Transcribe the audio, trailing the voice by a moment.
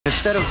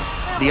Instead of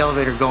the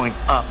elevator going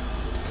up,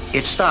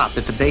 it stopped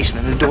at the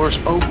basement. The doors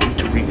opened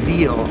to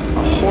reveal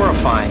a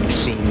horrifying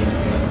scene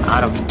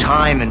out of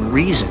time and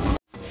reason.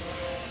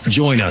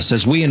 Join us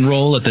as we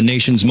enroll at the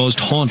nation's most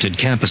haunted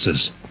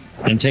campuses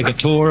and take a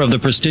tour of the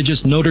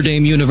prestigious Notre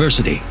Dame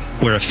University,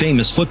 where a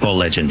famous football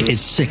legend is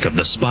sick of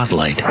the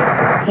spotlight.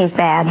 He's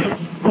bad.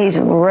 He's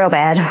real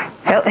bad.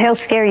 He'll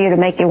scare you to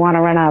make you want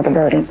to run out of the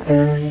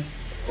building.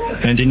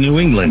 And in New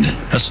England,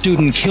 a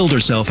student killed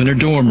herself in her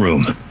dorm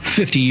room.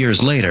 50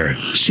 years later,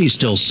 she's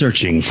still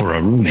searching for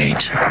a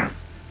roommate.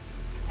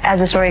 As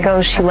the story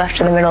goes, she left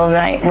in the middle of the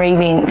night,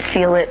 raving,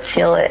 seal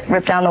it,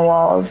 rip down the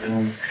walls.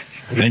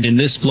 And in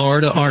this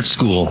Florida art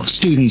school,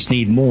 students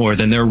need more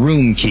than their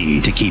room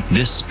key to keep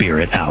this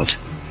spirit out.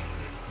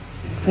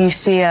 You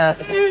see a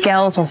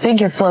skeletal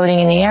figure floating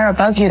in the air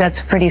above you,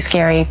 that's pretty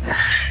scary.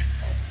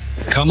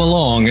 Come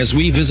along as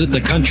we visit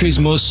the country's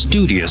most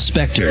studious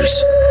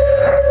specters,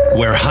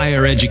 where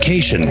higher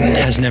education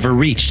has never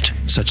reached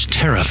such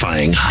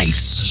terrifying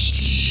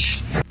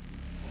heights.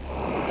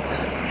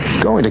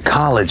 Going to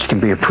college can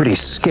be a pretty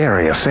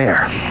scary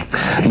affair.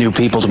 New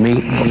people to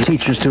meet,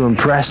 teachers to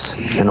impress,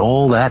 and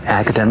all that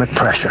academic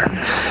pressure.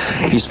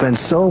 You spend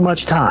so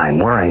much time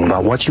worrying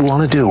about what you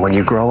want to do when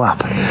you grow up.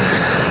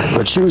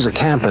 But choose a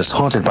campus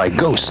haunted by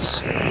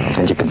ghosts,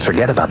 and you can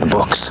forget about the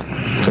books.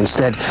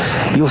 Instead,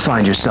 you'll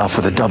find yourself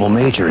with a double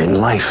major in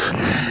life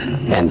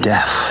and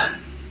death.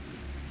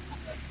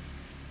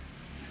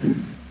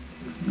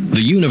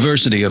 The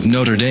University of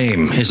Notre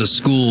Dame is a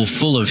school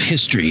full of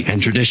history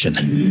and tradition.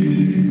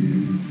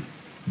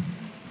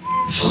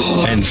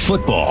 And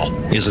football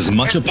is as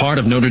much a part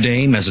of Notre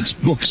Dame as its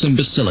books and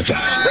basilica.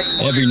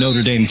 Every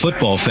Notre Dame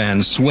football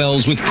fan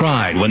swells with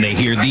pride when they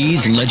hear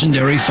these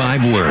legendary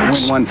 5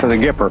 words. Win one for the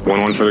Gipper.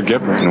 Win one for the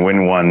Gipper. And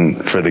win one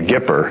for the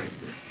Gipper.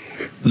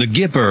 The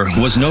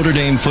Gipper was Notre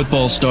Dame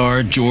football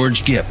star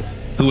George Gipp,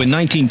 who in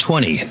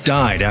 1920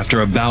 died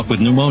after a bout with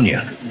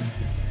pneumonia.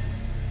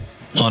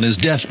 On his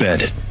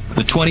deathbed,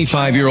 the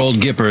 25-year-old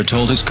Gipper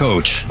told his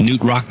coach,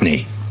 Knute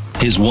Rockne,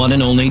 his one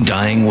and only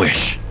dying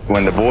wish.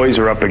 When the boys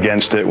are up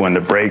against it, when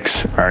the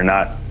breaks are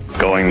not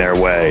going their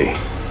way,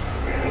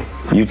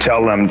 you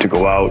tell them to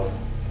go out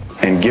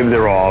and give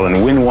their all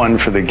and win one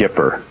for the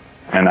Gipper.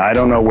 And I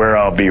don't know where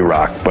I'll be,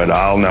 Rock, but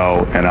I'll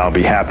know and I'll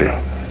be happy.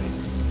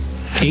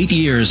 8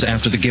 years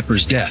after the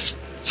Gipper's death,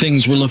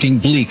 things were looking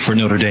bleak for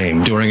Notre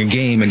Dame during a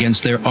game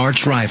against their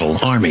arch-rival,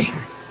 Army.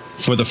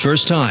 For the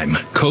first time,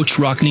 Coach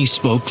Rockne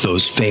spoke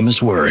those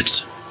famous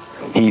words.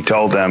 He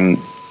told them,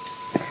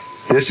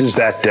 this is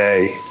that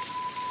day,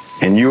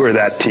 and you are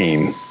that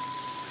team.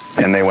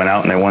 And they went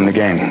out and they won the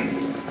game.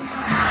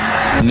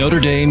 Notre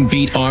Dame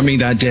beat Army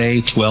that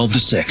day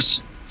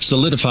 12-6,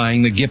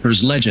 solidifying the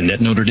Gipper's legend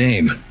at Notre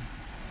Dame.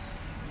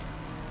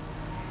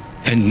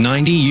 And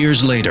 90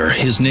 years later,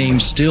 his name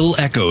still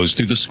echoes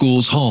through the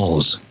school's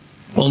halls.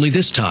 Only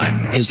this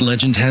time, his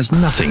legend has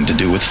nothing to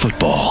do with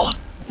football.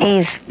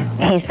 He's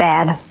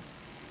bad.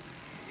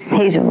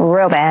 He's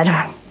real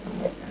bad.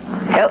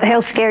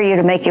 He'll scare you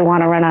to make you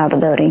want to run out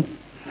of the building.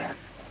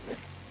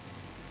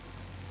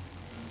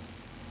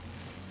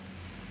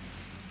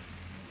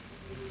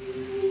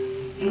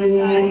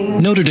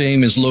 Notre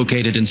Dame is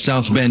located in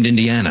South Bend,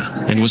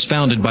 Indiana, and was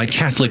founded by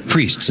Catholic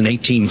priests in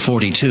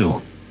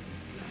 1842.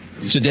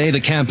 Today, the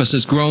campus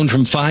has grown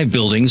from 5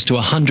 buildings to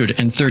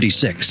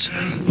 136,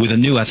 with a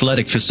new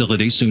athletic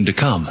facility soon to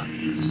come.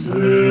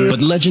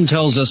 But legend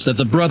tells us that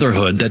the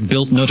brotherhood that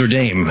built Notre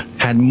Dame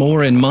had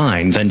more in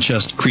mind than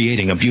just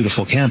creating a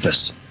beautiful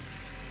campus.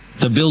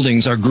 The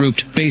buildings are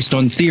grouped based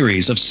on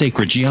theories of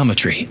sacred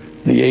geometry.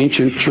 The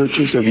ancient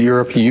churches of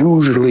Europe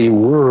usually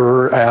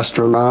were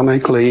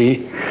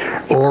astronomically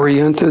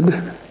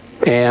oriented,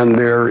 and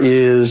there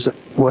is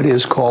what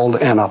is called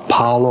an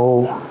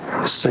Apollo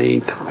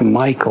St.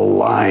 Michael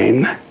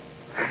line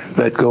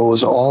that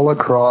goes all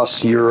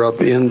across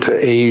Europe into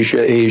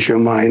Asia, Asia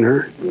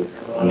Minor,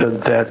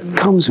 that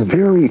comes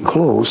very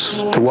close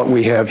to what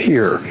we have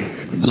here.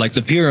 Like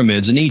the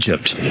pyramids in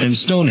Egypt and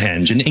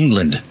Stonehenge in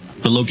England,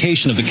 the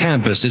location of the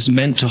campus is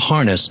meant to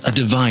harness a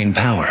divine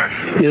power.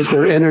 Is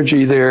there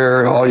energy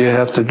there? All you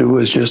have to do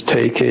is just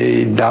take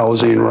a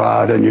dowsing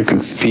rod and you can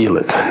feel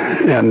it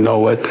and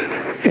know it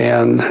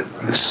and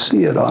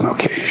see it on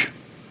occasion.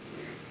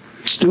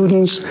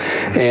 Students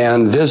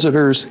and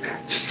visitors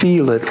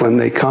feel it when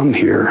they come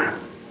here.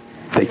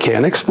 They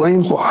can't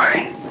explain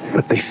why,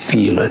 but they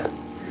feel it.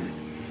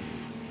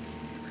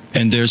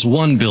 And there's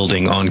one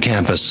building on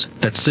campus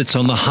that sits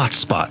on the hot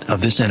spot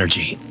of this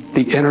energy.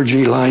 The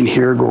energy line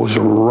here goes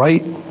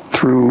right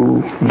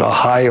through the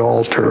high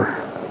altar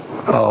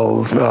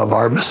of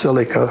our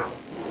basilica.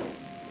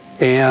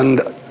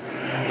 And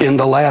in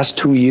the last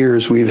 2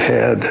 years, we've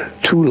had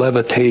 2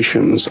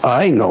 levitations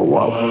I know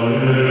of.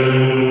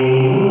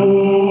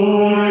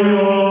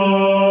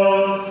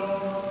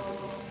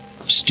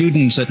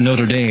 Students at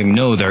Notre Dame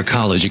know their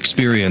college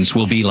experience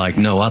will be like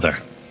no other,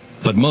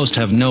 but most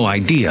have no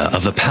idea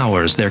of the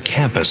powers their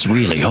campus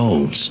really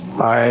holds.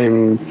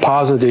 I'm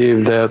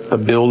positive that the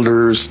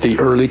builders, the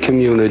early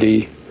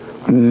community,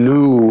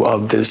 knew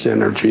of this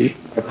energy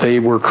They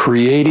were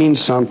creating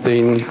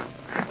something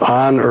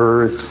on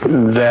Earth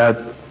that,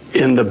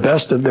 in the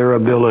best of their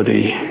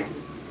ability,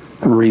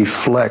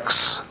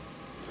 reflects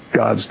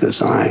God's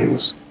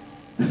designs.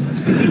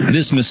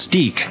 This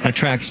mystique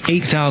attracts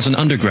 8,000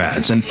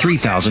 undergrads and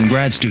 3,000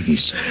 grad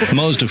students,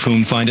 most of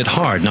whom find it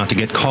hard not to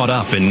get caught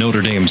up in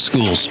Notre Dame's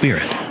school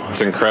spirit.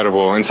 It's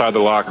incredible. Inside the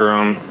locker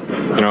room,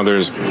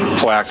 there's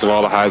plaques of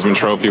all the Heisman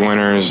Trophy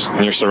winners,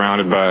 and you're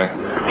surrounded by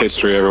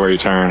history everywhere you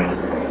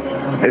turn.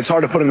 It's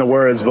hard to put into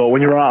words, but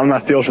when you're out on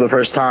that field for the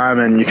first time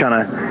and you kind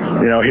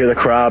of, hear the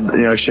crowd,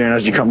 cheering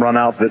as you come run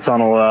out the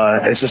tunnel,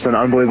 it's just an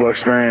unbelievable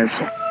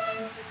experience.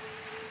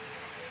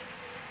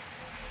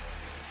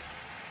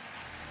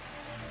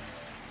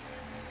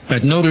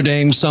 At Notre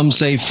Dame, some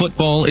say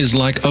football is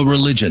like a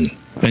religion,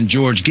 and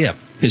George Gipp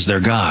is their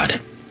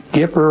god.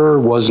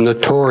 Gipper was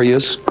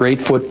notorious,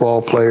 great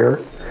football player,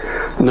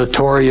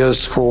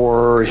 notorious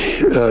for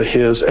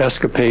his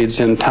escapades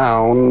in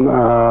town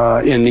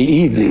in the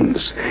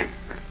evenings.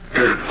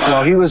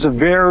 Well, he was a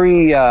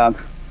very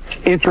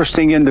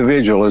interesting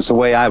individual, is the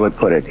way I would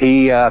put it.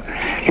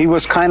 He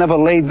was kind of a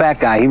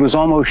laid-back guy. He was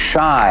almost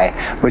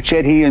shy, but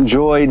yet he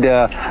enjoyed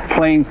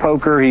playing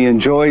poker. He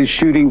enjoyed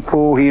shooting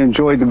pool. He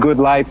enjoyed the good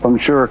life. I'm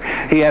sure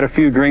he had a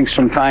few drinks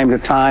from time to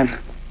time.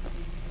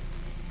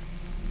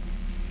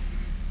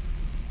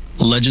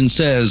 Legend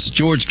says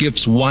George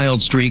Gipp's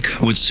wild streak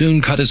would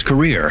soon cut his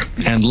career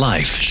and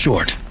life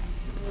short.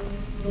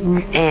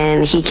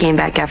 And he came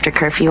back after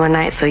curfew one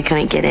night, so he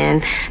couldn't get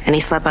in, and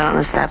he slept out on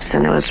the steps,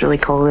 and it was really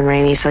cold and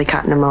rainy, so he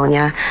caught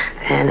pneumonia,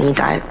 and he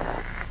died.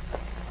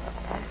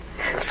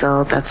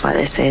 So that's why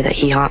they say that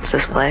he haunts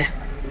this place.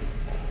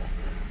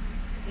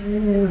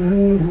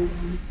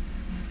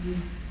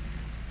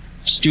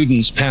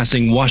 Students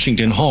passing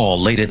Washington Hall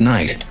late at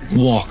night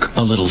walk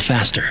a little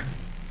faster.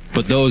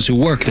 But those who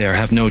work there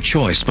have no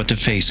choice but to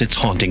face its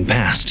haunting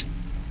past.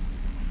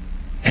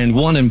 And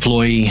one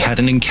employee had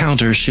an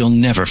encounter she'll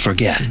never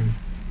forget.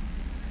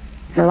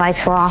 The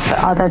lights were off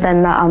other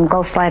than the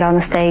ghost light on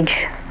the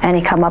stage, and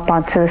he come up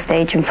onto the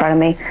stage in front of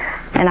me,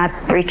 and I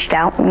reached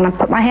out and I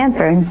put my hand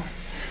through him.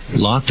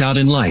 Locked out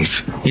in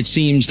life, it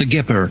seems the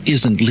Gipper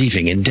isn't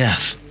leaving in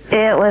death.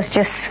 It was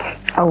just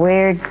a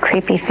weird,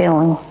 creepy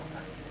feeling.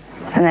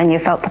 And then you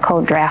felt the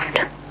cold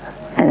draft,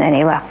 and then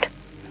he left.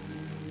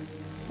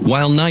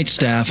 While night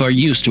staff are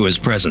used to his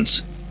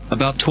presence,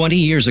 about 20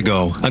 years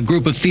ago, a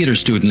group of theater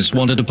students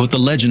wanted to put the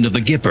legend of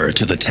the Gipper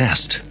to the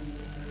test.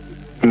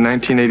 In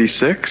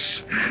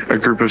 1986, a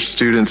group of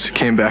students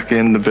came back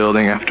in the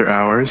building after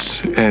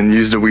hours and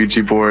used a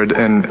Ouija board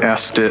and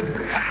asked it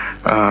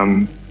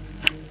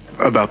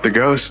about the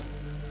ghost.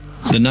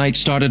 The night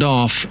started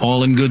off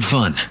all in good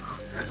fun,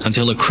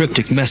 until a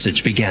cryptic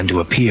message began to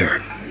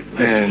appear.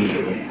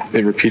 And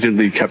they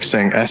repeatedly kept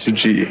saying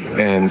 "Effigy"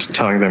 and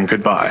telling them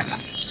goodbye.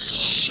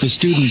 The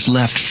students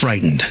left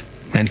frightened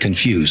and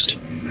confused,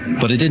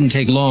 but it didn't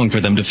take long for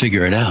them to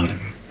figure it out.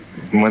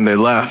 When they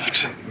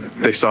left,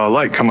 they saw a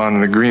light come on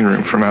in the green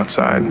room from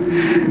outside,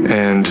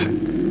 and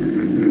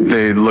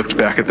they looked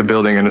back at the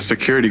building and a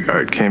security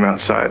guard came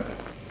outside.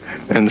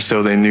 And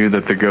so they knew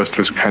that the ghost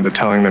was kind of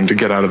telling them to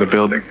get out of the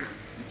building.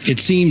 It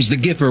seems the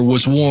Gipper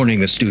was warning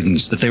the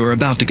students that they were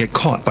about to get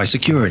caught by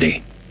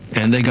security,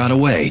 and they got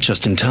away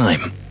just in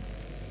time.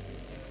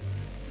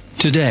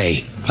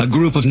 Today, a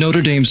group of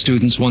Notre Dame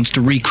students wants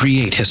to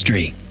recreate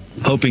history,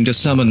 hoping to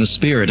summon the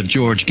spirit of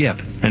George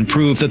Gipp and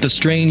prove that the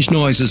strange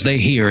noises they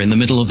hear in the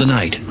middle of the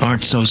night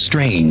aren't so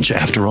strange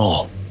after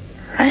all.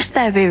 I just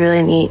thought it'd be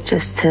really neat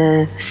just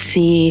to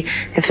see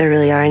if there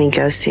really are any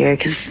ghosts here,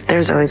 because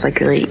there's always like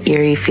really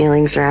eerie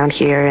feelings around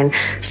here in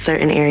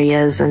certain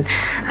areas, and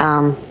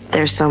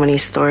there's so many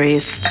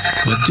stories.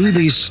 But do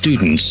these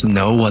students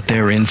know what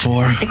they're in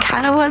for? I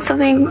kind of want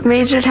something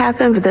major to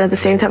happen, but then at the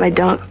same time I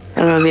don't.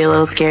 I don't want to be a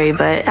little scary,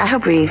 but I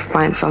hope we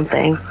find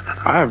something.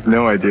 I have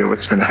no idea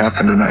what's going to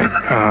happen tonight,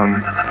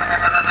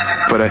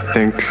 but I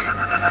think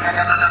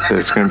that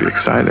it's going to be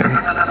exciting,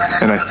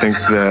 and I think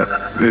that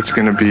it's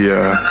going to be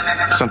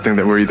something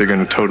that we're either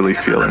going to totally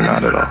feel or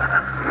not at all.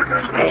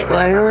 Okay, well,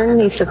 everyone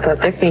needs to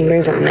put their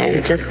fingers on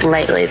there, just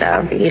lightly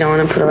though. You don't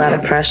want to put a lot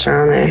of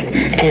pressure on there,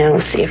 and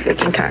we'll see if we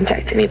can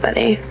contact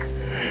anybody.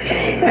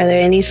 Okay, are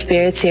there any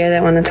spirits here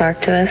that want to talk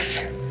to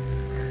us?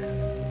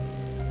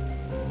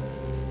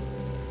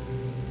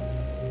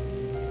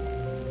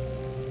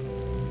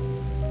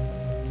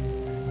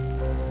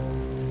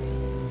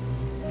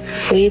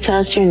 Will you tell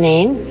us your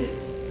name?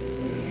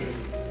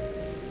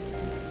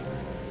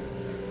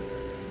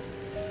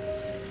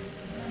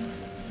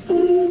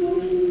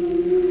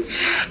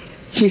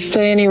 Do you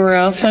stay anywhere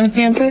else on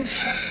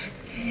campus?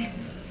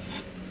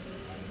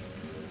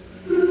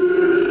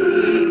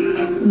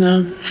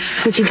 No.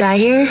 Did you die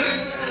here?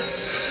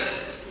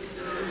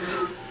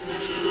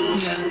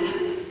 Yes.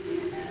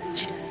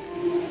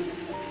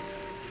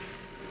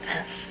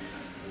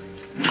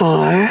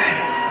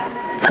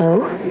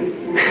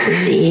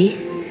 R-O-Z.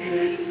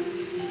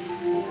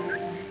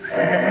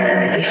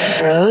 You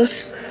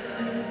froze?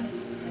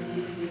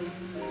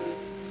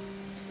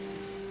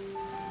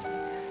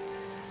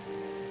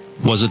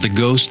 Was it the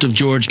ghost of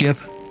George Gipp?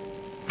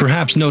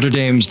 Perhaps Notre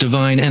Dame's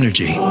divine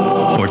energy,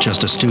 or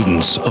just a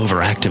student's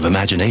overactive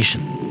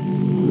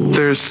imagination?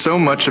 There's so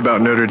much about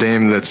Notre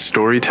Dame that's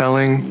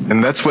storytelling,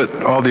 and that's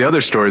what all the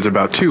other stories are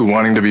about too,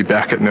 wanting to be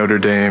back at Notre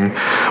Dame,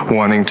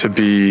 wanting to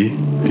be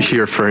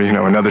here for,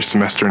 another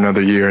semester,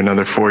 another year,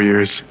 another 4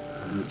 years.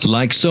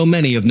 Like so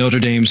many of Notre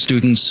Dame's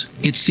students,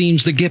 it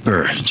seems the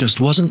Gipper just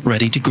wasn't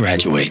ready to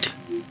graduate.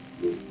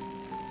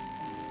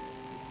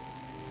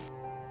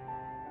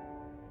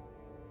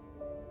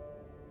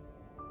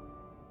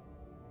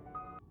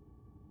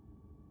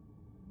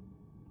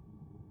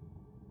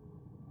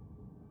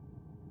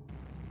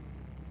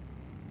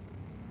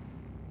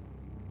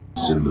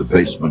 In the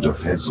basement of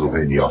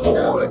Pennsylvania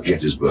Hall at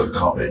Gettysburg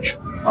College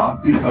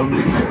aren't the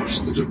only ghosts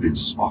that have been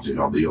spotted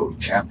on the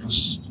old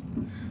campus.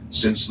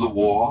 Since the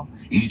war,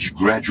 each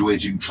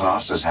graduating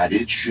class has had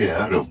its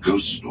share of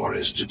ghost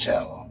stories to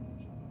tell.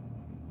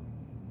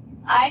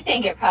 I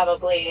think it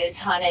probably is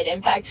haunted.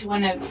 In fact,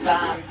 one of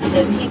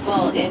the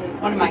people in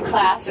one of my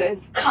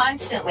classes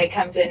constantly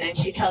comes in and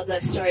she tells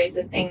us stories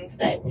of things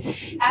that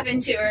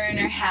happened to her in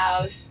her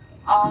house.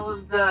 All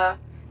of the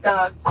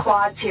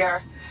quads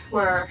here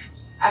were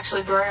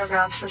actually burial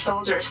grounds for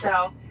soldiers,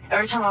 so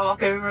every time I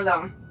walk over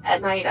them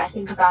at night I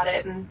think about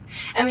it, and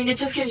I mean it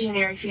just gives you an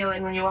eerie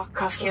feeling when you walk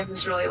across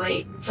campus really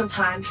late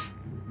sometimes.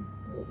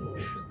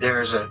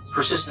 There's a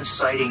persistent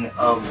sighting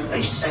of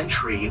a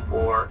sentry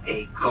or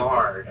a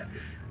guard,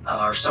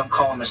 or some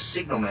call him a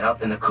signalman,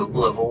 up in the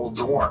cupola of Old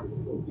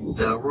Dorm.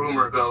 The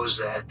rumor goes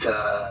that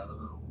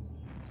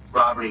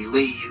Robert E.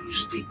 Lee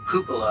used the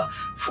cupola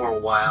for a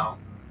while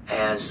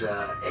as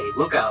a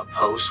lookout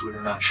post. We're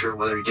not sure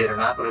whether he did or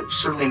not, but it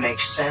certainly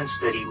makes sense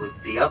that he would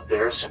be up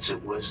there since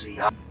it was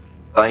the...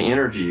 I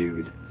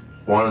interviewed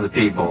one of the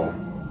people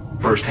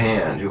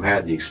firsthand who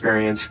had the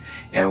experience,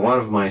 and one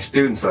of my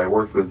students that I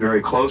worked with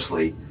very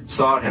closely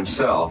saw it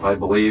himself. I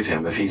believe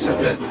him if he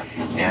said it,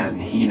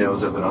 and he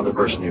knows of another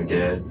person who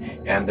did,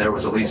 and there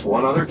was at least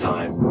one other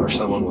time where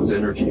someone was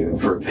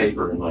interviewed for a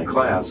paper in my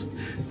class.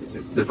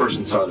 The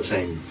person saw the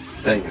same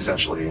thing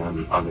essentially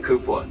on the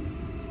cupola.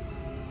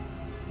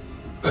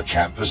 The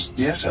campus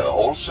theater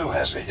also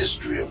has a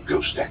history of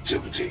ghost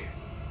activity.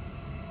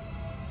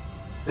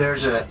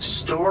 There's a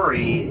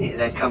story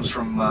that comes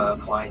from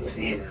Klein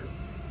Theater,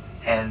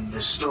 and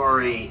the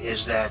story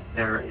is that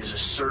there is a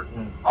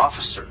certain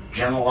officer,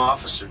 general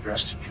officer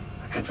dressed in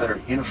a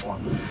Confederate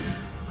uniform,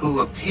 who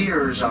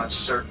appears on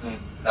certain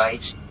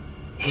nights.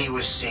 He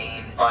was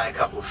seen by a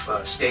couple of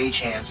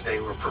stagehands. They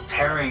were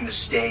preparing the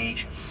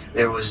stage.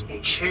 There was a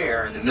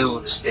chair in the middle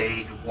of the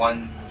stage.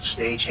 One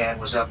stagehand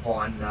was up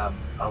on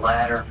a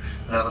ladder.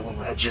 Another one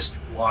had just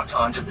walked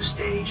onto the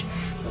stage.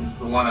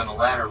 The one on the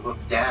ladder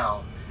looked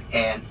down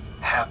and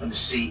happened to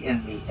see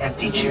in the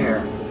empty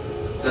chair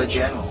the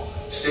general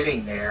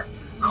sitting there,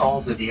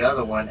 called to the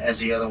other one. As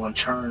the other one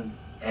turned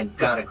and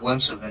got a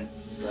glimpse of him,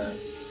 the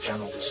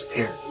general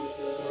disappeared.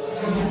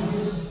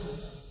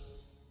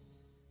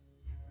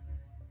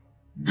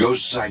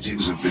 Ghost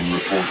sightings have been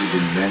reported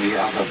in many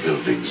other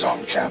buildings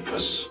on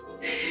campus.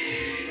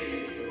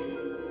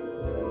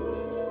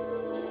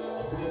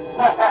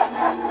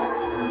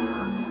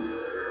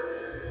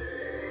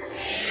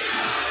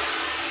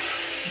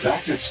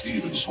 Back at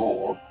Stevens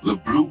Hall, the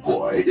Blue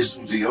Boy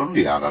isn't the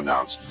only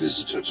unannounced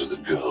visitor to the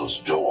girls'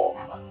 dorm.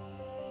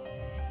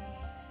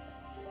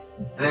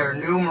 There are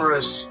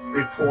numerous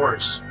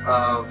reports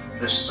of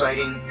the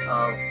sighting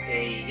of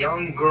a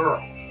young girl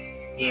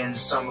in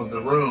some of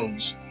the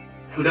rooms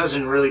who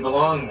doesn't really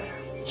belong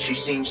there. She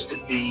seems to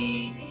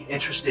be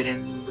interested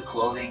in the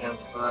clothing of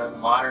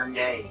modern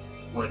day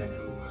women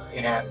who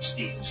inhabit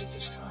Stevens at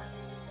this time.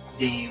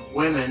 The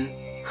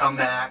women come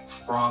back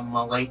from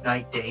a late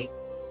night date,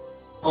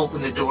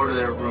 open the door to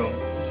their room,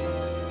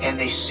 and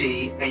they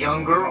see a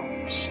young girl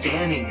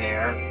standing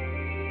there.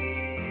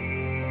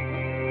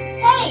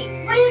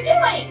 Hey, what are you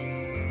doing?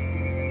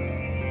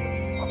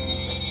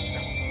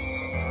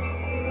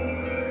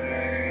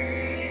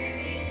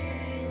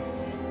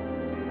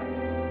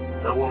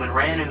 The woman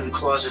ran into the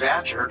closet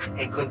after her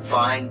and could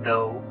find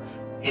no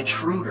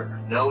intruder,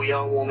 no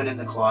young woman in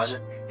the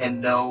closet, and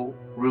no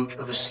route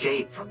of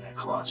escape from that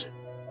closet.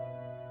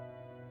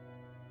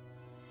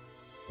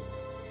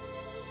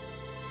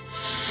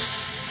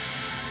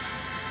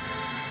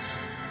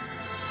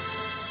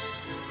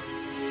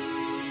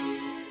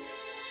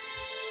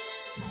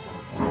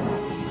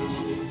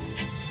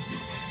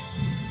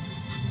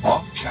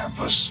 Off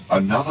campus,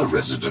 another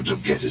resident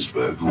of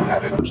Gettysburg who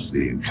had a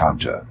ghostly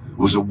encounter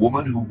was a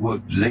woman who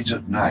worked late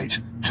at night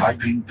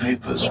typing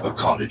papers for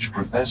college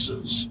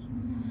professors.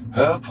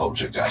 Her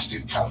poltergeist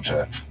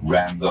encounter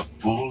ran the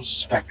full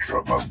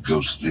spectrum of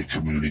ghostly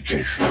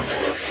communication.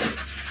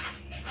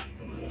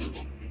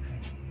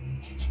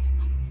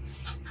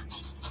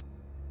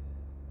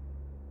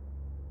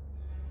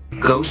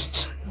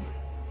 Ghosts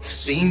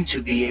seem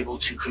to be able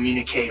to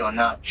communicate on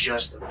not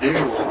just a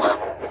visual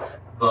level,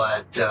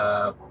 but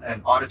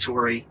an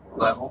auditory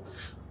level,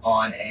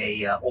 on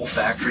a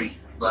olfactory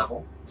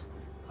level,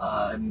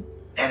 and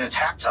a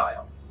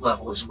tactile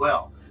level as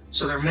well.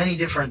 So there are many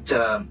different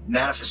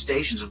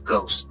manifestations of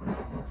ghosts.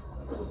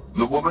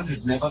 The woman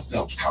had never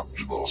felt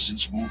comfortable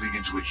since moving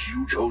into a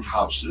huge old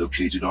house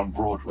located on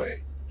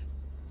Broadway.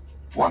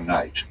 One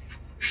night,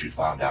 she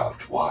found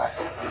out why.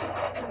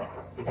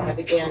 I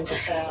began to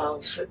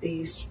have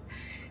these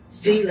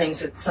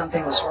feelings that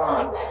something was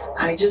wrong.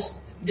 I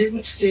just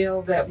didn't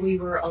feel that we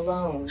were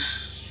alone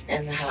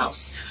in the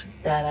house,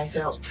 that I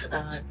felt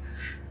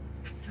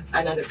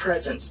another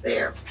presence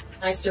there.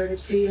 I started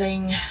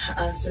feeling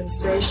a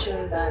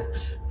sensation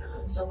that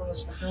someone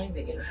was behind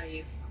me. You know how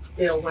you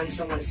feel when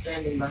someone's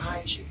standing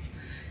behind you.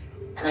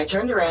 And I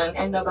turned around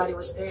and nobody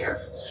was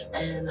there.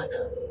 And I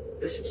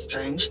thought, this is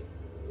strange.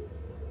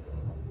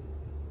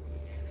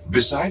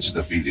 Besides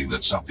the feeling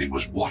that something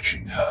was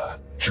watching her,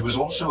 she was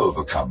also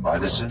overcome by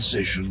the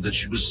sensation that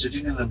she was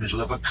sitting in the middle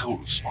of a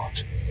cold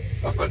spot,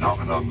 a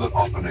phenomenon that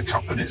often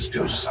accompanies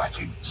ghost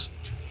sightings.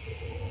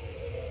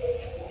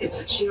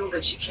 It's a chill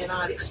that you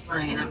cannot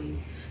explain. I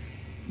mean,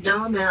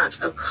 no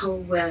amount of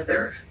cold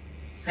weather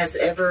has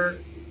ever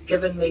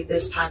given me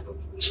this type of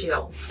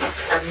chill.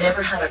 I've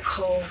never had a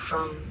cold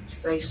from,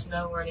 say,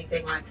 snow or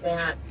anything like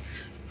that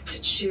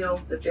to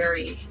chill the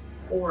very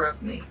core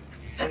of me.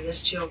 And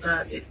this chill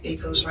does,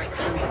 it goes right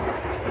through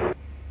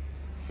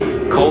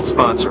me. Cold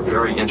spots are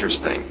very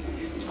interesting.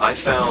 I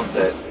found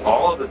that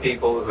all of the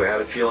people who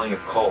had a feeling of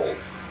cold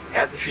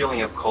had the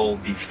feeling of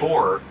cold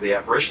before the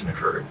apparition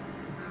occurred.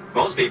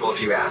 Most people,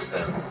 if you ask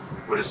them,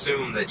 would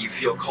assume that you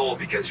feel cold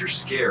because you're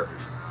scared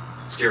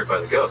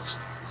by the ghost.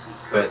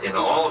 But in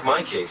all of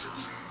my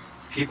cases,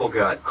 people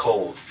got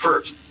cold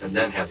first and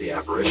then had the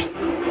apparition.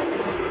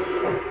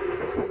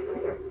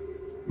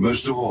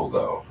 Most of all,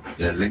 though,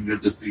 there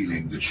lingered the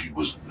feeling that she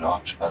was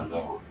not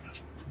alone.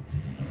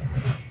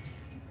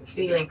 The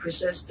feeling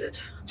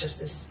persisted, just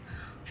this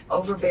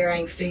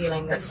overbearing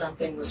feeling that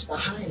something was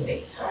behind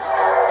me.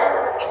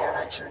 And again,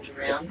 I turned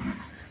around.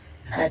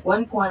 At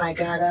one point, I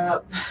got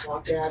up,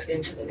 walked out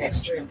into the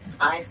next room.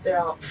 I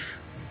felt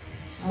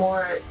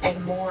more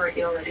and more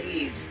ill at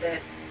ease that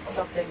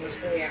something was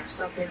there.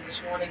 Something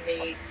was wanting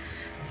me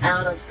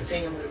out of the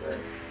family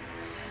room,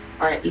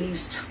 or at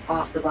least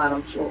off the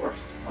bottom floor,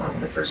 off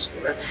the first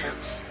floor of the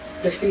house.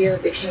 The fear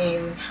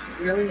became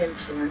really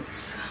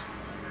intense.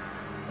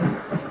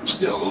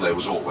 Still, there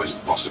was always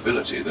the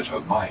possibility that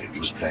her mind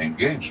was playing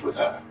games with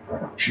her.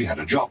 She had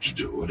a job to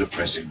do and a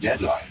pressing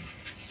deadline,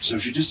 so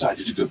she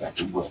decided to go back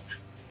to work.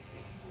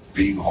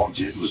 Being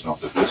haunted was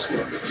not the first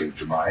thing that came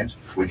to mind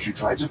when she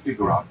tried to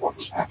figure out what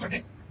was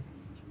happening.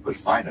 But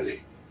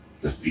finally,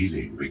 the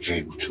feeling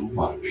became too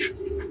much.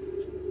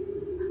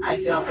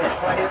 I felt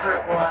that whatever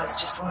it was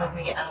just wanted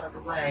me out of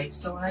the way,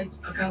 so I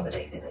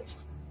accommodated it,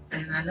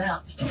 and I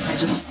left. I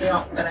just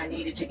felt that I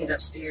needed to get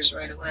upstairs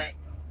right away.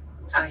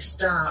 I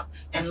stopped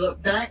and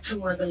looked back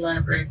toward the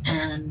library,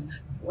 and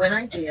when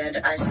I did,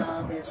 I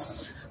saw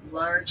this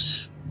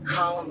large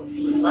column of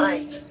blue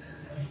light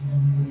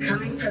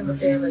coming from the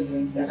family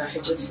room that I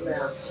had just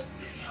left.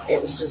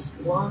 It was just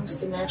long,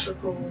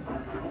 symmetrical,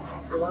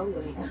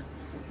 glowing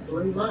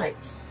blue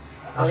light.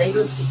 Well,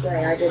 needless to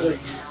say, I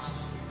didn't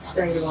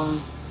stay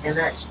long in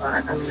that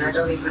spot. I mean, I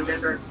don't even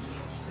remember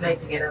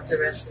making it up the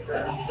rest of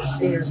the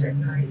stairs at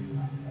night.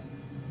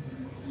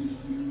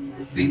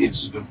 The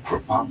incident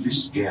profoundly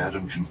scared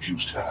and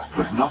confused her,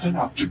 but not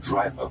enough to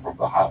drive her from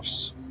the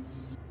house.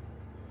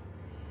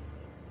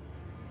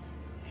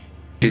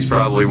 She's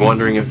probably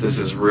wondering if this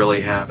is really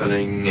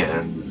happening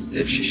and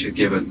if she should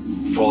give it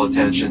full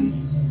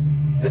attention.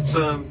 It's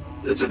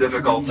a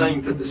difficult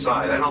thing to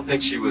decide. I don't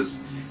think she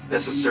was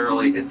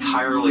necessarily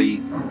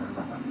entirely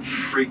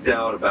freaked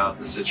out about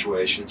the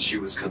situation. She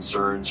was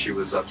concerned, she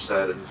was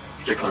upset at a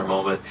particular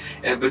moment,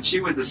 but she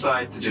would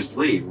decide to just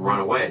leave, run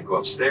away, and go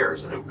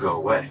upstairs, and it would go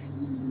away.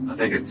 I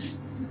think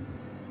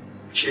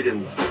she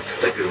didn't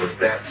think it was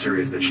that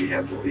serious that she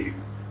had to leave.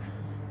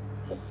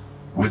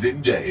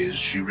 Within days,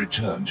 she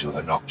returned to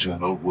her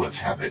nocturnal work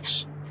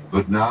habits.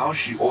 But now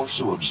she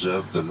also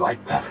observed the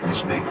light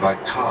patterns made by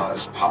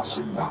cars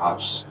passing the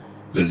house,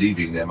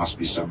 believing there must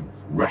be some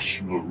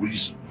rational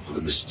reason for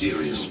the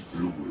mysterious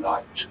blue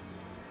light.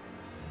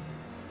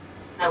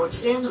 I would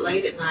stand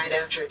late at night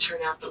after I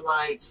turned out the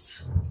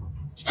lights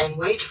and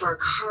wait for a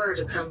car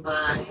to come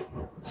by,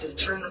 to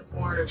turn the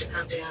corner, to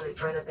come down in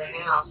front of the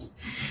house,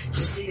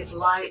 to see if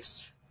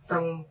lights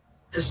from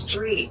the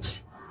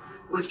street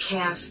would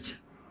cast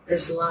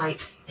this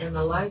light in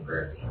the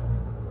library.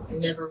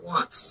 And never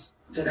once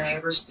did I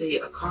ever see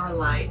a car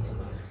light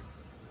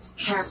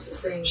cast the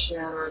same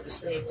shadow or the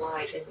same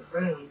light in the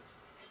room.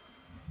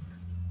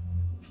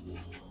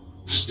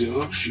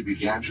 Still, she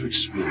began to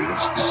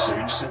experience the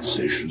same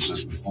sensations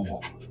as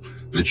before,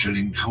 the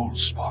chilling cold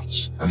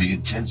spots and the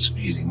intense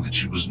feeling that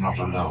she was not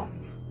alone.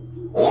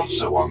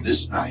 Also on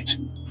this night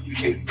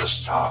came the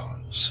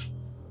sounds.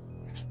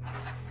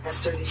 I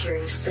started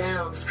hearing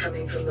sounds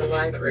coming from the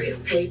library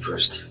of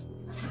papers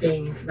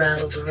being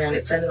rattled around.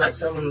 It sounded like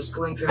someone was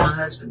going through my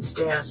husband's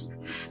desk.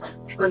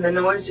 When the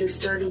noises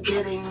started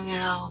getting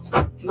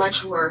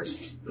much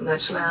worse,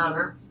 much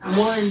louder,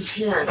 more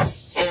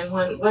intense, and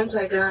once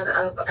I got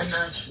up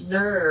enough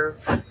nerve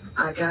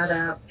I got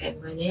up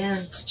and went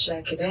in to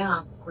check it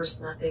out. Of course,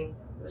 nothing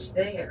was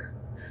there.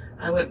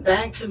 I went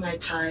back to my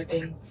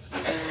typing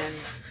and,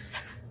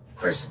 of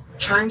course,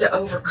 trying to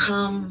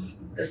overcome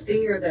the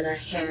fear that I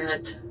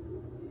had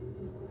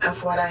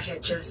of what I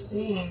had just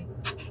seen.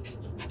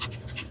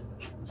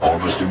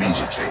 Almost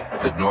immediately,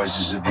 the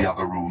noises in the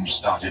other room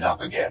started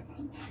up again.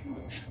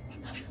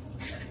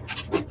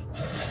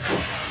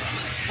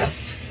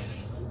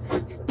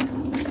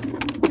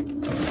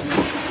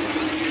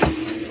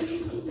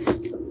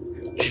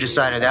 She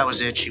decided that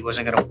was it. She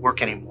wasn't going to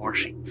work anymore.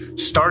 She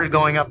started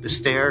going up the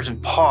stairs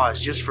and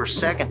paused just for a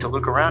second to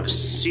look around to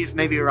see if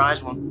maybe her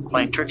eyes weren't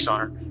playing tricks on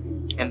her.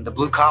 And the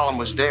blue column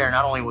was there.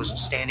 Not only was it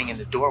standing in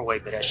the doorway,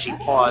 but as she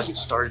paused, it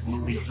started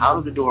moving out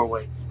of the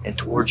doorway and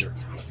towards her.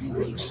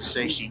 Needless to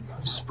say, she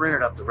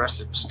sprinted up the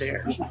rest of the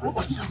stairs.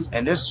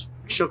 And this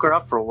shook her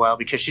up for a while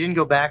because she didn't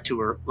go back to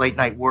her late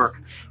night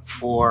work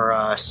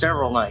for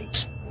several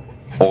nights.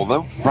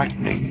 Although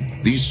frightening,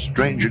 these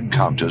strange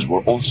encounters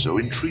were also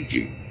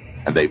intriguing,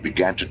 and they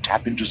began to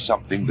tap into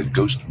something the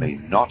ghost may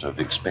not have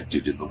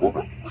expected in the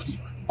woman: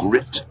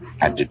 grit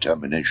and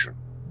determination.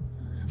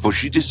 For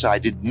she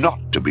decided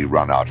not to be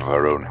run out of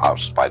her own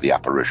house by the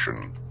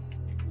apparition.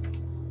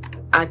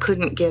 I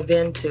couldn't give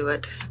in to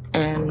it,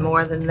 and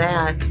more than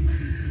that,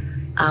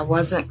 I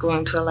wasn't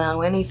going to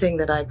allow anything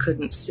that I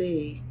couldn't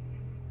see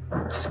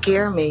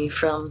scare me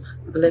from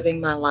living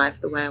my life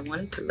the way I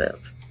wanted to live.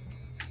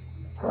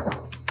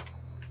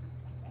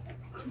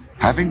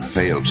 Having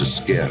failed to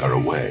scare her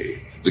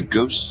away, the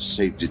ghost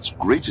saved its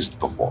greatest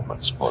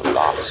performance for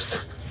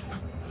last.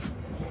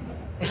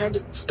 I had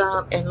to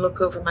stop and look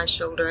over my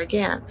shoulder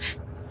again,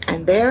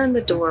 and there in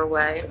the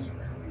doorway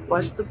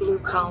was the blue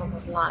column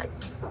of light.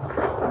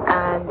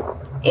 And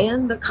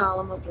in the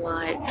column of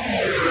light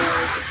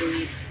was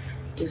the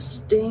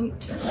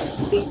distinct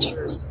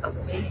features of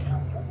me.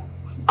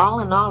 All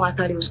in all, I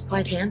thought he was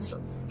quite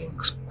handsome,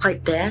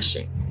 quite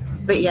dashing,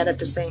 but yet at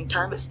the same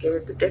time it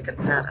scared the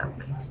dickens out of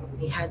me.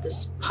 He had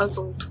this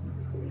puzzled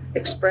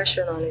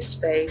expression on his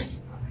face,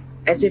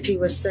 as if he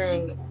was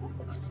saying,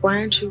 "Why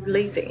aren't you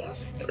leaving?"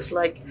 It was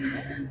like,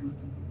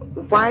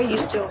 "Why are you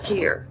still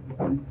here?"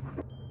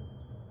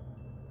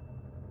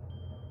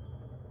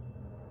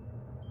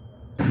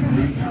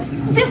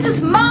 This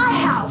is my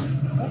house!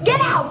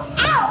 Get out!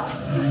 Out!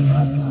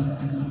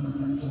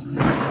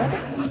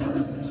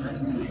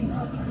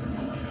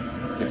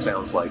 It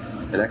sounds like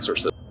an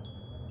exorcism.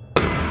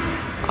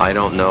 I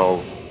don't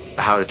know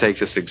how to take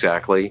this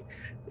exactly.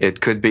 It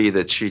could be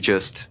that she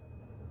just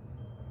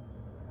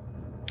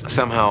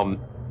somehow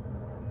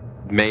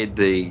made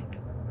the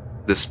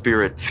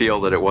spirit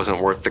feel that it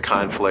wasn't worth the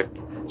conflict.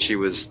 She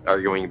was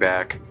arguing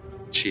back.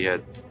 She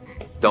had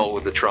dealt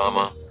with the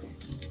trauma,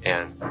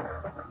 and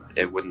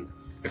it wouldn't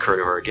occur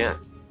to her again.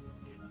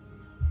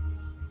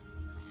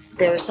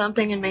 There's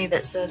something in me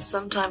that says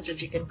sometimes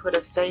if you can put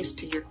a face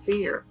to your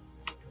fear,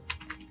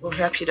 it will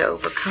help you to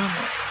overcome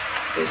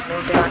it. There's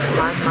no doubt in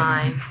my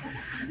mind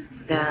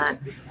that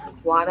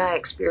what I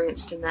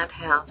experienced in that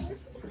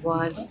house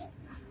was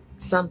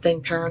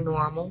something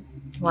paranormal.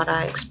 What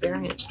I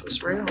experienced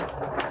was real.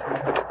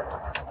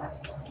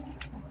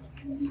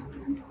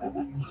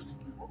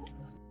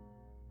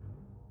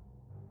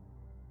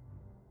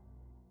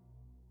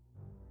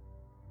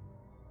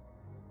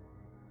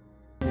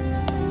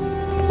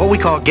 What we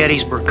call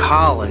Gettysburg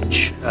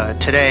College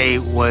today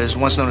was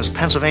once known as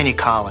Pennsylvania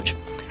College,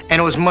 and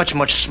it was much,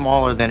 much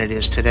smaller than it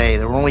is today.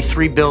 There were only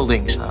 3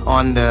 buildings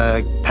on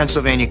the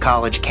Pennsylvania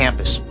College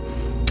campus.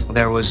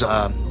 There was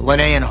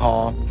Linnaean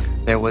Hall,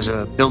 there was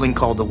a building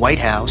called the White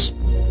House,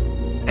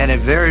 and a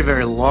very,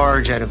 very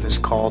large edifice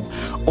called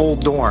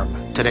Old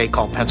Dorm, today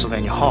called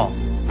Pennsylvania Hall.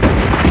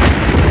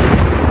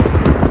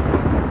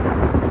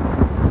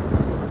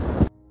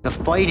 The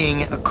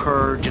fighting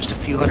occurred just a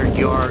few hundred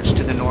yards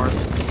to the north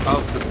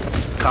of the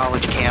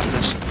college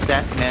campus.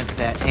 That meant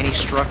that any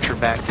structure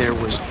back there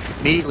was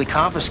immediately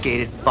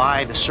confiscated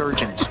by the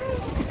surgeons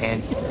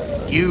and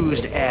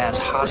used as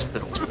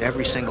hospitals.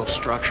 Every single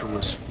structure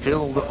was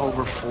filled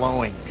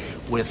overflowing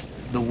with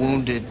the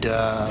wounded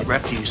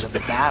refuse of the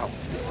battle.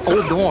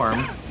 Old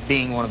Dorm,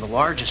 being one of the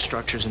largest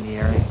structures in the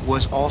area,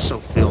 was also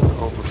filled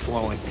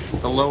overflowing.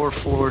 The lower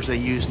floors they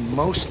used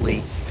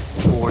mostly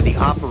for the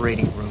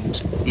operating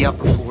rooms, the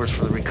upper floors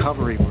for the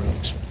recovery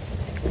rooms.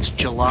 It's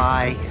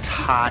July, it's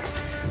hot.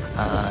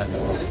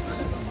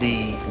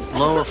 The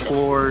lower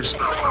floors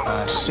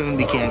soon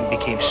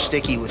became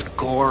sticky with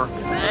gore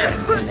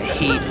and the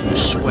heat and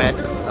sweat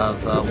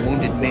of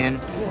wounded men.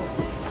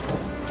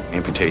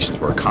 Amputations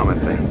were a common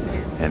thing,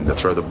 and to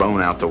throw the bone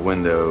out the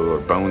window or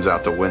bones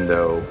out the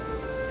window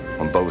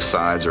on both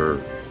sides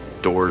or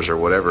doors or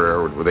whatever,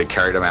 or they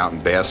carried them out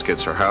in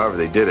baskets or however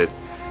they did it,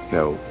 you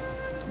know,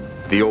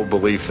 the old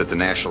belief that the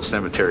National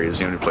Cemetery is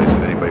the only place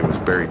that anybody was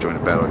buried during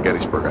the Battle of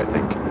Gettysburg, I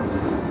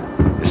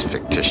think, is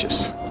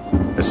fictitious.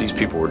 As these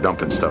people were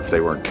dumping stuff,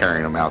 they weren't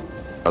carrying them out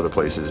other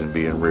places and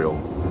being real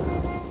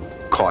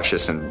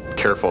cautious and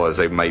careful as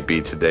they might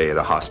be today at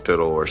a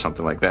hospital or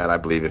something like that. I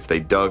believe if they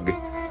dug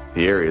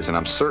the areas, and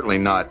I'm certainly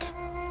not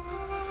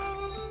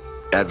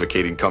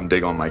advocating come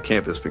dig on my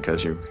campus,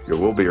 because you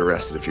will be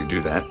arrested if you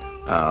do that.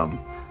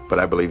 But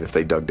I believe if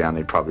they dug down,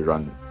 they'd probably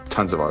run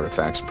tons of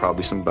artifacts,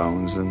 probably some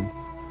bones, and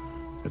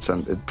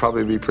it'd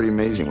probably be pretty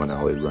amazing what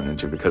all they'd run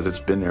into, because it's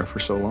been there for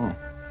so long.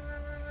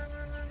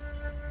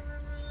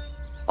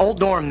 Old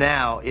Dorm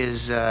now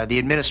is the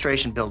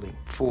administration building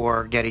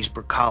for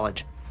Gettysburg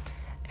College.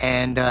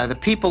 And the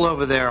people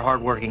over there are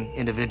hardworking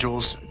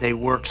individuals. They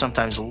work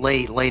sometimes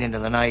late into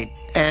the night.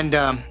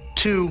 And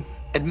two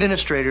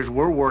administrators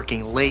were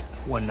working late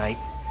one night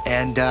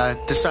and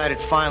decided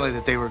finally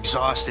that they were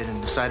exhausted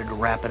and decided to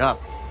wrap it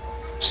up.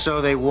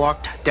 So they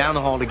walked down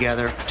the hall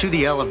together to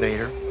the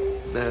elevator,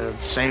 the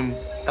same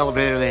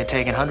elevator they had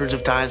taken hundreds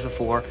of times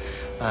before,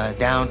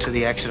 down to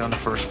the exit on the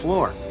first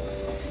floor.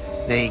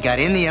 They got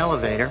in the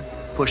elevator,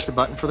 pushed the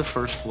button for the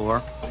first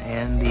floor,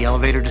 and the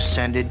elevator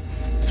descended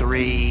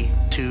 3,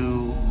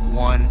 2,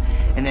 1,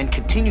 and then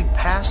continued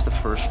past the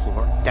first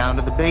floor down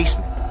to the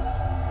basement.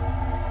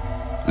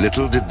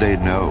 Little did they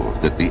know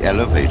that the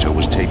elevator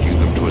was taking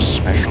them to a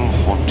special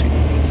haunting,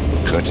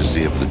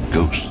 courtesy of the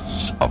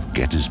ghosts of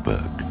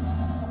Gettysburg.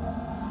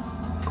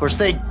 Of course,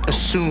 they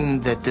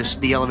assumed that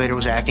the elevator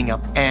was acting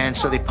up, and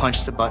so they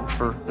punched the button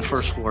for the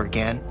first floor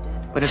again.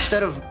 But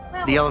instead of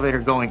the elevator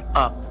going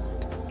up,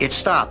 it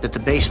stopped at the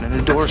basement,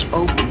 and the doors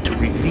opened to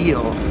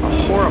reveal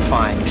a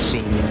horrifying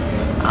scene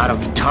out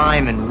of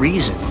time and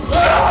reason.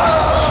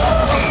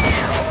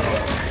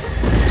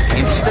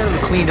 Instead of the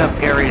cleaned up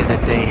area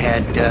that they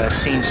had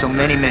seen so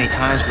many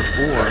times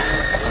before,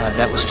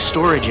 that was a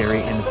storage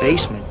area in the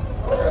basement,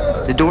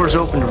 the doors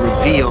opened to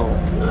reveal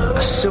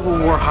a Civil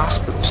War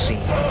hospital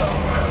scene.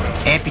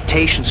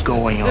 Amputations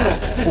going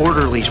on,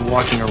 orderlies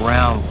walking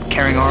around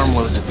carrying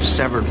armloads of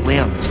severed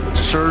limbs,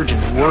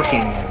 surgeons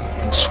working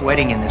and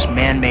sweating in this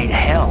man-made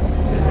hell,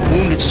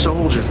 wounded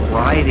soldiers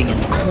writhing in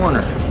the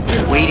corner,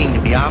 waiting to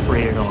be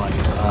operated on,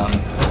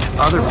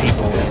 other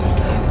people in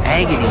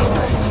agony in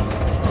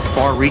the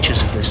far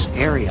reaches of this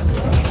area.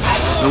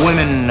 The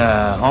women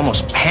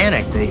almost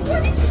panicked.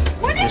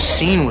 This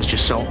scene was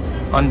just so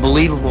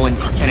unbelievable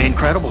and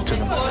incredible to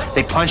them.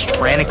 They punched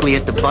frantically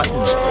at the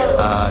buttons,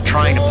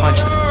 trying to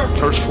punch the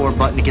first floor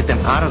button to get them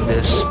out of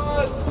this.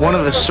 One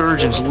of the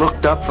surgeons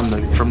looked up from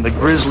the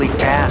grisly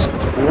task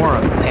before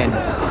him and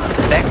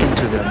beckoned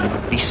to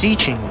them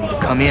beseechingly to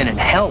come in and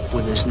help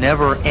with this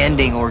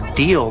never-ending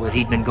ordeal that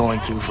he'd been going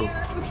through for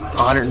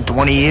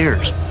 120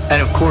 years.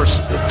 And of course,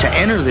 to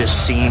enter this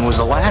scene was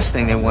the last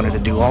thing they wanted to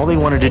do. All they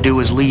wanted to do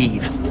was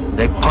leave.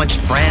 They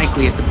punched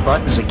frantically at the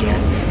buttons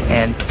again,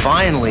 and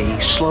finally,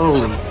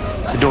 slowly,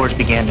 the doors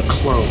began to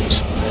close,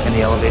 and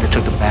the elevator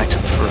took them back to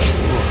the first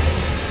floor.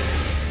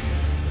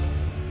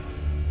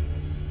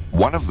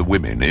 One of the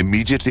women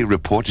immediately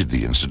reported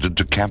the incident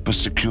to campus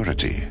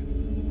security.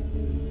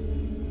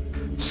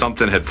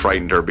 Something had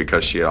frightened her,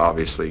 because she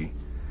obviously,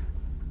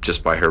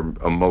 just by her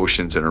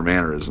emotions and her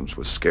mannerisms,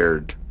 was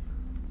scared,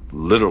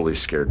 literally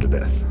scared to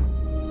death.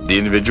 The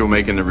individual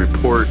making the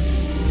report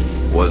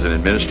was an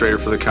administrator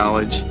for the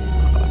college,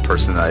 a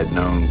person I had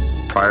known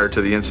prior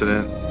to the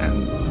incident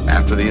and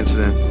after the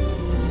incident,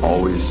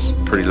 always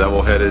pretty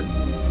level-headed,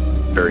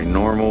 very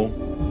normal.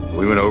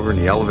 We went over and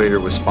the elevator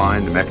was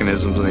fine, the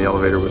mechanisms in the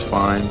elevator was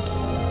fine.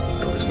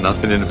 There was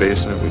nothing in the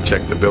basement. We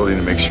checked the building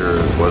to make sure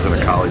it wasn't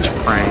a college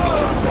prank.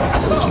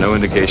 There was no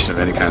indication of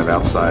any kind of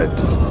outside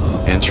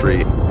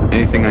entry,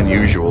 anything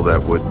unusual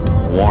that would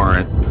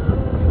warrant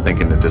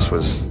thinking that this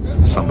was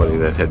somebody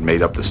that had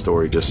made up the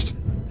story just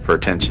for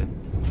attention.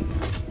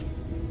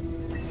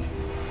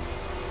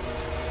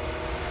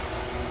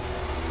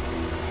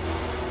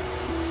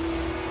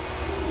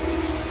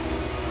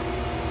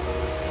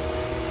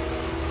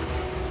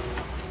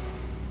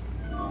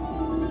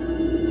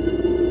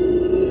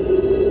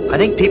 I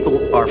think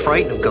people are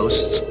frightened of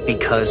ghosts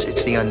because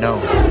it's the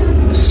unknown.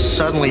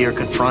 Suddenly you're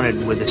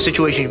confronted with a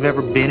situation you've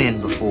never been in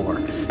before,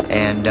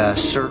 and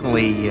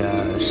certainly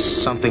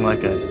something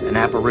like an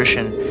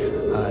apparition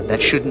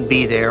that shouldn't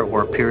be there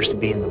or appears to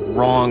be in the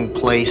wrong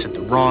place at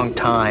the wrong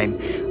time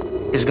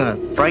is going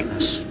to frighten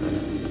us.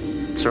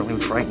 It certainly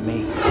would frighten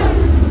me.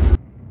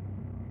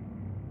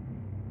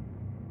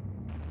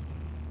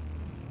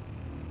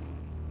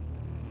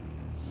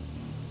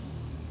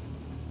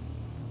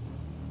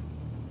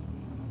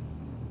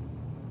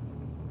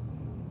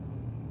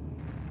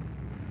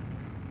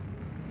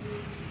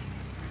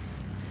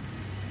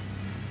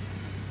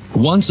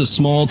 Once a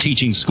small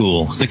teaching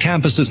school, the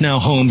campus is now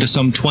home to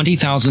some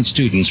 20,000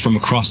 students from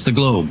across the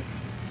globe.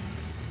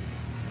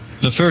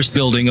 The first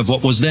building of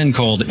what was then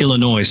called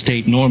Illinois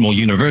State Normal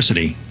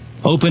University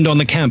opened on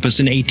the campus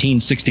in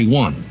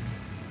 1861.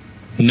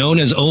 Known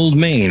as Old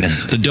Main,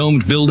 the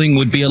domed building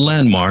would be a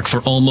landmark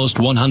for almost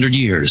 100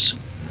 years.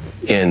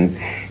 In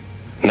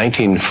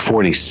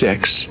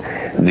 1946,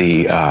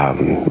 the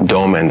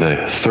dome and the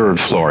third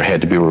floor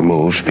had to be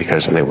removed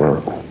because they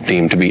were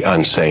deemed to be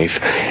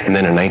unsafe. And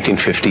then in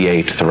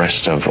 1958, the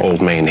rest of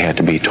Old Main had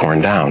to be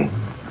torn down.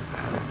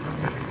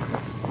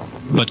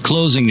 But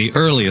closing the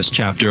earliest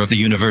chapter of the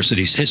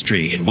university's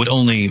history would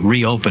only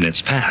reopen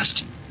its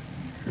past.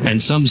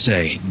 and some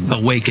say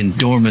awakened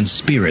dormant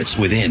spirits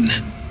within.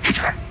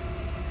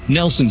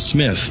 Nelson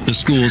Smith, the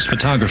school's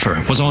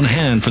photographer, was on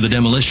hand for the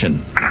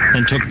demolition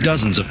and took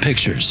dozens of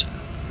pictures,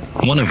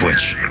 one of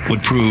which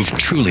would prove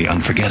truly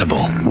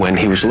unforgettable. When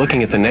he was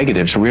looking at the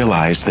negatives,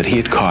 realized that he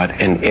had caught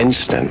an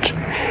instant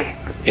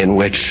in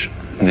which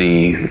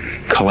the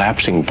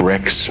collapsing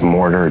bricks,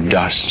 mortar,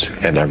 dust,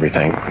 and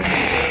everything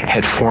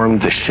had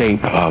formed the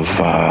shape of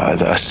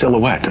a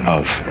silhouette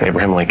of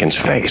Abraham Lincoln's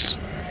face.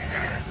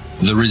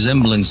 The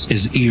resemblance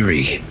is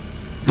eerie.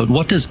 But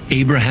what does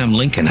Abraham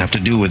Lincoln have to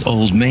do with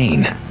Old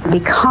Main?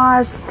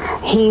 Because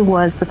he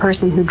was the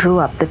person who drew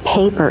up the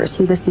papers,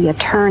 he was the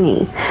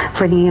attorney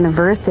for the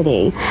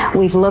university,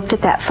 we've looked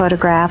at that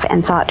photograph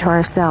and thought to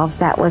ourselves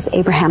that was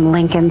Abraham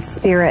Lincoln's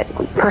spirit,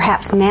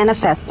 perhaps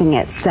manifesting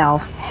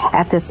itself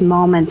at this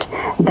moment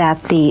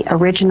that the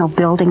original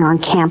building on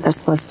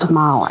campus was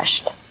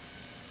demolished.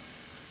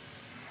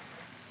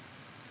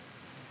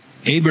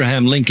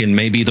 Abraham Lincoln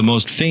may be the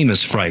most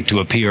famous Fright to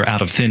appear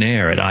out of thin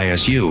air at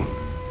ISU.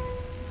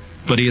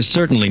 But he is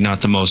certainly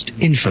not the most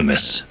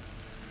infamous.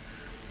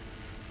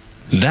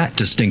 That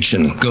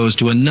distinction goes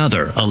to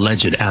another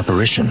alleged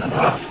apparition,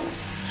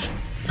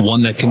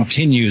 one that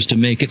continues to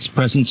make its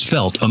presence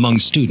felt among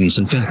students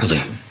and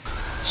faculty.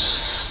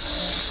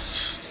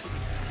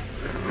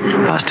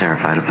 I was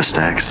terrified of the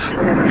stacks.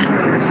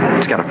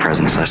 It's got a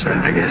presence,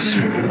 I guess.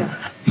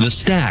 The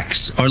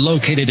stacks are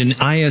located in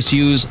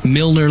ISU's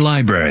Milner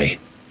Library,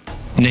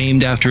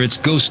 named after its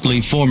ghostly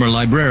former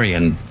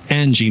librarian,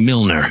 Angie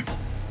Milner.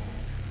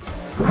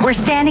 We're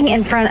standing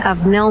in front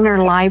of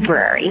Milner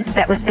Library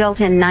that was built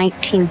in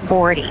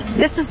 1940.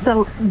 This is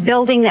the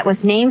building that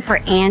was named for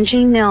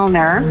Angie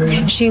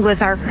Milner. She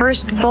was our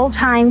first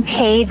full-time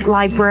paid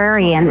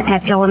librarian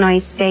at Illinois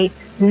State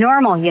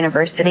Normal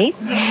University,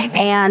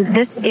 and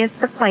this is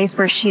the place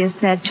where she is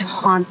said to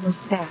haunt the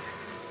stacks.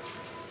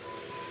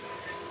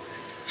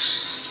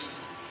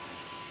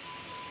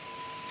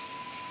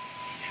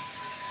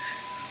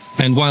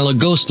 And while a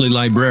ghostly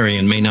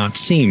librarian may not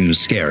seem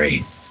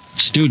scary,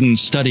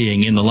 students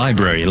studying in the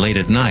library late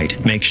at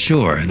night make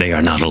sure they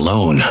are not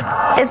alone.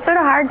 It's sort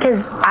of hard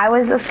because I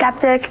was a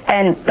skeptic,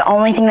 and the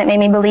only thing that made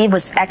me believe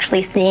was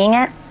actually seeing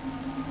it.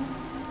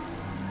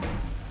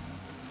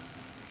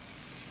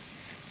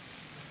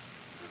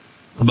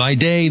 By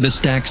day, the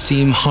stacks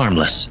seem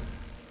harmless.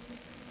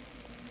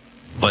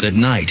 But at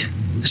night,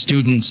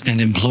 students and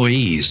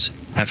employees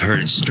have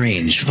heard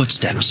strange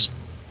footsteps.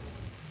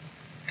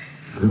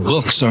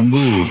 Books are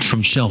moved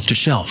from shelf to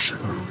shelf.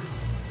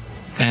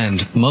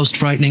 And, most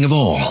frightening of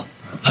all,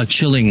 a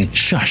chilling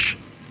shush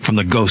from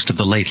the ghost of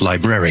the late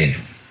librarian.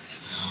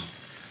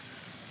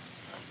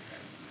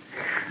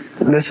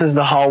 This is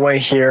the hallway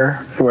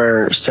here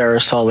where Sarah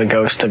saw the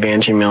ghost of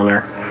Angie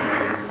Milner.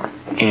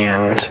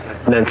 And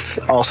that's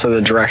also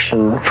the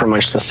direction from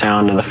which the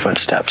sound of the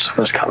footsteps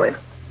was coming.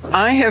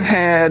 I have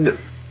had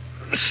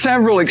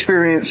several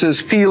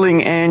experiences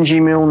feeling Angie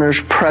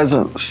Milner's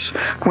presence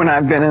when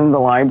I've been in the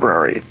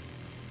library.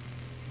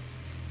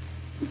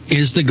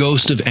 Is the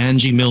ghost of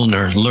Angie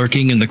Milner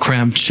lurking in the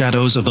cramped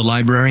shadows of the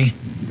library?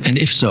 And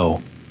if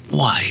so,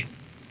 why?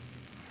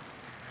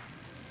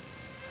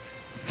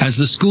 As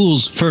the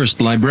school's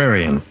first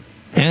librarian,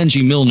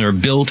 Angie Milner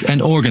built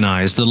and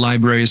organized the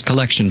library's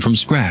collection from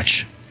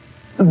scratch.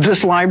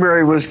 This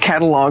library was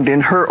cataloged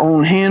in her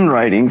own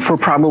handwriting for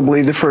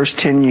probably the first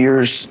 10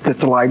 years that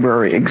the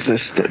library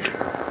existed.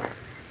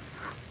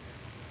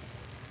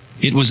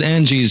 It was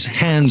Angie's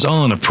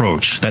hands-on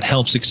approach that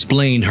helps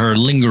explain her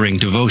lingering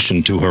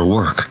devotion to her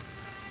work.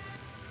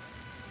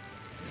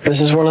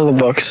 This is one of the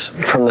books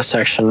from the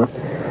section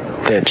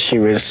that she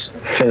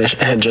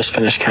had just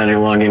finished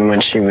cataloging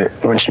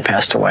when she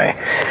passed away.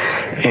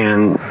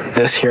 And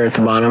this here at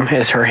the bottom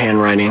is her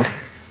handwriting.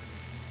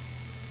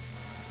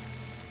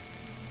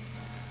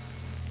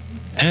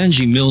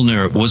 Angie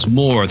Milner was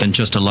more than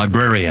just a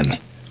librarian.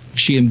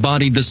 She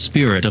embodied the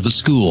spirit of the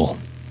school.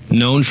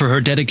 Known for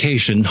her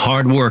dedication,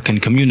 hard work,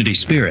 and community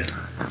spirit,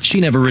 she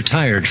never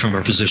retired from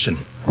her position,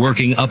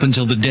 working up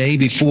until the day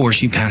before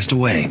she passed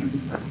away.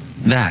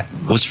 That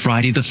was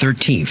Friday the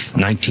 13th,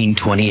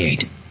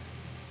 1928.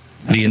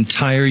 The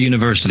entire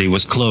university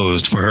was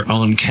closed for her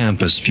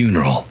on-campus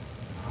funeral.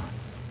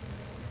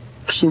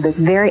 She was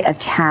very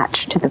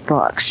attached to the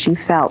books. She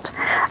felt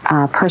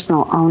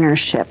personal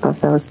ownership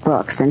of those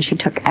books, and she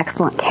took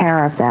excellent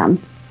care of them.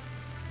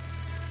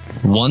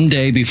 One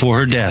day before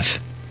her death,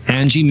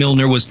 Angie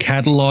Milner was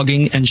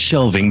cataloging and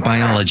shelving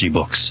biology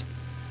books.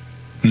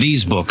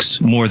 These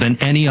books, more than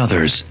any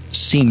others,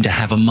 seemed to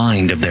have a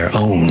mind of their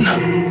own.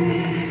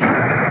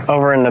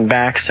 Over in the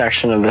back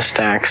section of the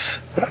stacks,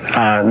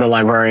 the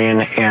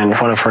librarian and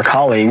one of her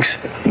colleagues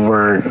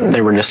were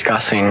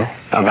discussing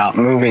about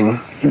moving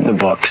the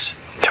books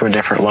to a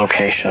different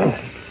location.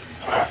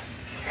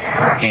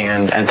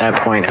 And at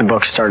that point, the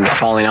books started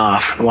falling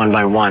off one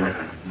by one.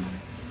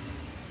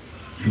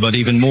 But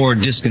even more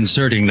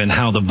disconcerting than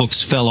how the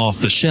books fell off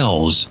the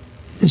shelves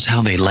is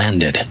how they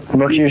landed. The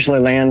book usually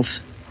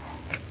lands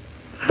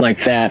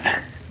like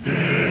that.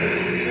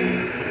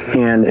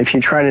 And if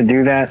you try to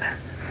do that,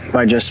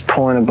 by just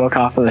pulling a book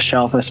off of the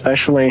shelf,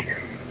 especially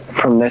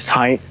from this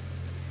height.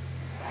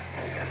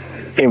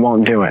 It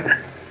won't do it.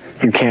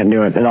 You can't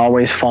do it. It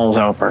always falls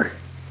over.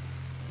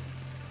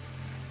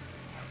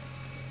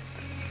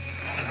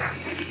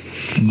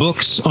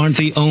 Books aren't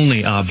the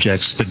only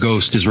objects the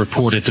ghost is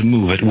reported to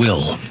move at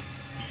will.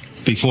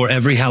 Before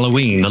every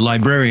Halloween, the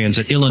librarians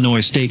at Illinois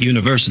State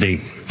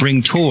University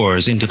bring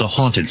tours into the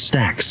haunted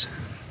stacks.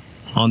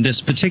 On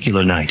this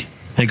particular night,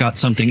 they got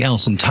something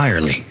else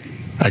entirely,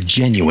 a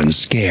genuine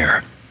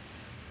scare.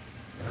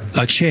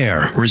 A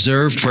chair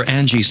reserved for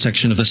Angie's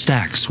section of the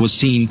stacks was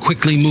seen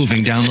quickly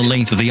moving down the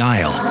length of the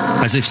aisle,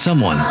 as if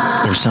someone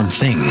or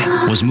something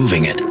was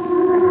moving it.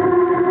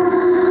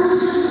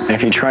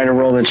 If you try to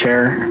roll the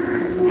chair,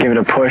 give it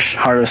a push,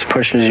 hardest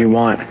push as you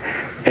want,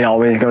 it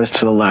always goes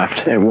to the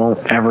left. It won't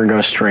ever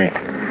go straight.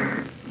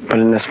 But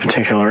in this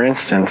particular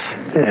instance,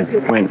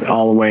 it went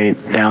all the way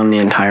down the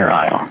entire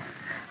aisle.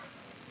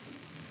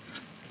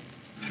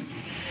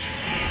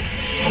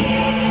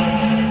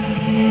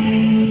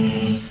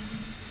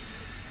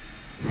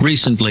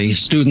 Recently,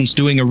 students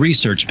doing a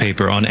research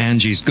paper on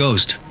Angie's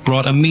ghost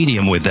brought a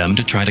medium with them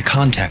to try to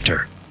contact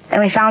her.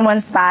 And we found one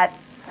spot,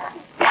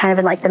 kind of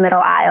in like the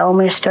middle aisle, and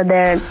we just stood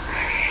there.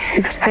 I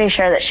was pretty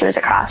sure that she was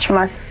across from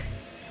us.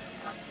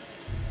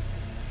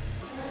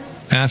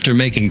 After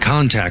making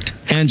contact,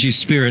 Angie's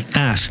spirit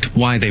asked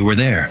why they were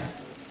there.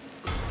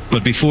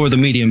 But before the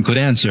medium could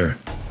answer,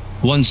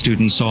 one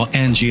student saw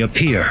Angie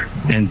appear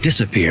and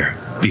disappear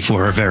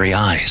before her very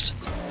eyes.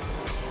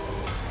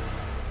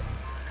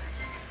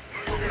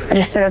 I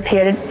just sort of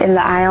appeared in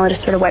the aisle and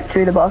just sort of went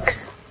through the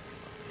books,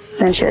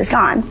 and then she was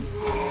gone.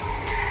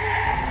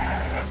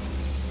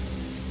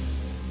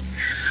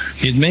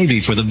 It may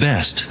be for the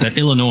best that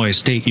Illinois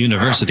State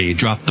University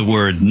dropped the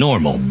word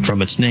normal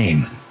from its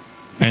name.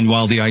 And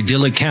while the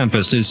idyllic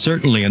campus is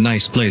certainly a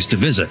nice place to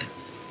visit,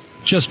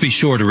 just be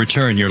sure to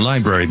return your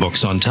library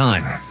books on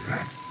time.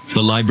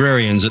 The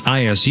librarians at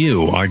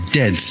ISU are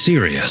dead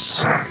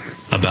serious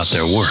about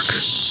their work.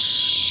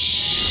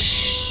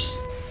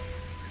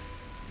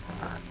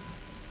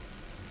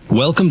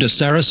 Welcome to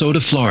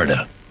Sarasota,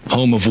 Florida,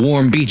 home of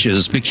warm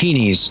beaches,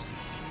 bikinis,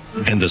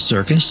 and the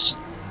circus.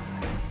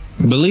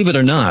 Believe it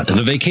or not,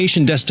 the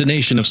vacation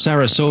destination of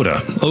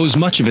Sarasota owes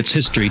much of its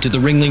history to the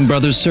Ringling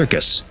Brothers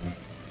Circus.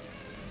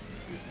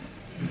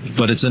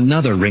 But it's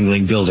another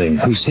Ringling building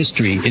whose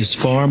history is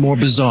far more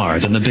bizarre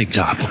than the Big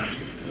Top.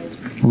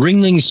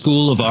 Ringling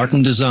School of Art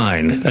and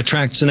Design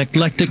attracts an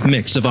eclectic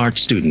mix of art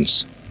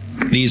students.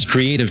 These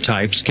creative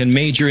types can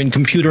major in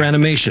computer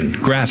animation,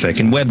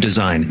 graphic and web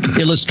design,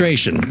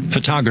 illustration,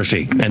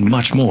 photography, and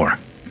much more.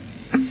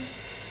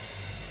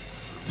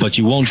 But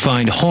you won't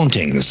find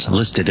hauntings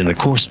listed in the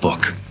course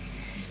book.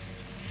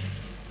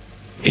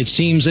 It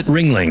seems at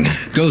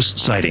Ringling, ghost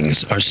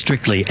sightings are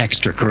strictly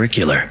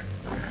extracurricular.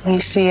 You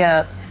see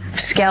a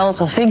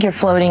skeletal figure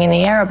floating in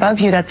the air above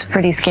you, that's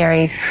pretty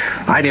scary.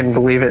 I didn't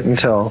believe it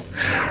until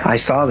I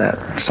saw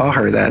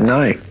her that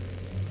night.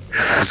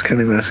 It was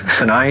kind of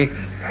an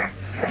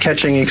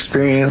eye-catching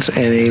experience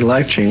and a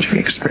life-changing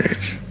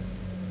experience.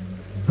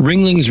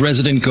 Ringling's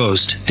resident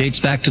ghost dates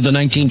back to the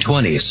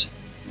 1920s.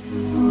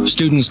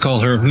 Students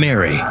call her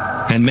Mary,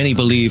 and many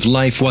believe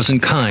life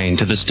wasn't kind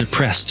to this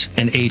depressed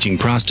and aging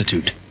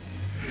prostitute.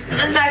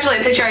 This is actually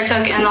a picture I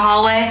took in the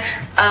hallway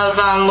of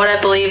what I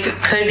believe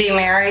could be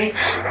Mary.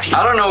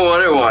 I don't know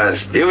what it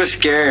was. It was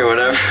scary,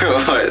 whatever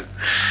it was.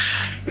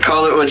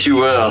 Call it what you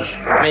will.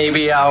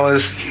 Maybe I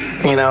was,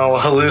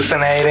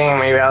 hallucinating.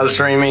 Maybe I was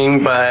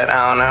dreaming, but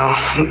I don't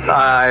know.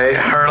 I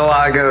heard a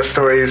lot of ghost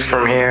stories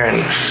from here,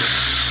 and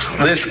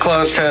this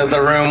close to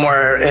the room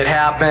where it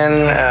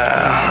happened,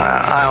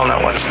 I don't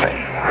know what to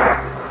think.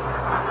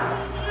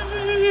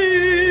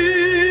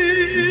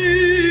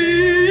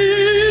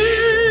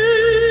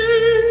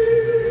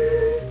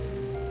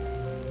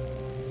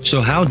 So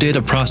how did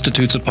a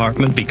prostitute's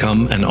apartment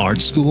become an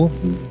art school?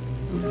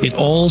 It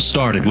all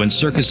started when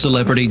circus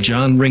celebrity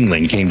John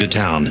Ringling came to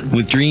town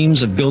with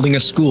dreams of building a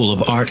school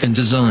of art and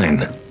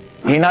design.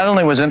 He not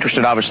only was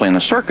interested, obviously, in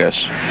the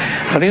circus,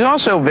 but he's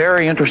also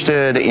very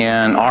interested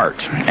in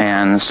art.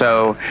 And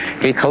so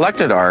he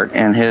collected art,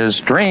 and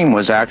his dream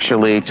was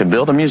actually to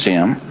build a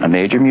museum, a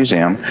major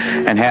museum,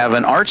 and have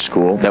an art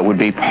school that would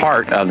be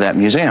part of that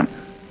museum.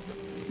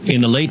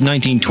 In the late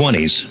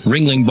 1920s,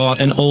 Ringling bought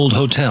an old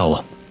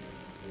hotel.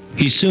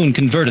 He soon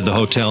converted the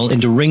hotel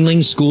into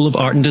Ringling School of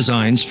Art and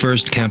Design's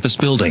first campus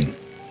building.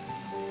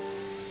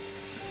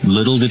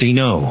 Little did he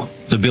know,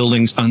 the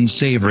building's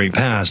unsavory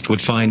past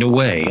would find a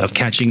way of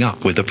catching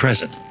up with the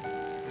present.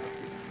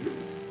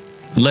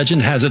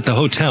 Legend has it the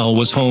hotel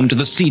was home to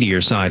the seedier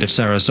side of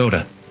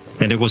Sarasota,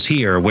 and it was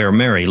here where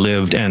Mary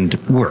lived and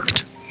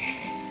worked.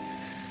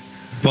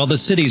 While the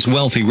city's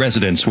wealthy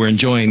residents were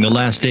enjoying the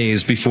last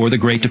days before the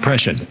Great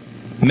Depression,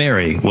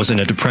 Mary was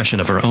in a depression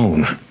of her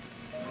own.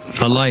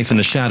 A life in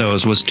the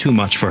shadows was too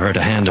much for her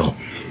to handle.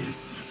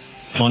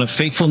 On a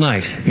fateful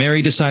night,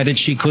 Mary decided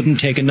she couldn't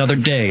take another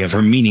day of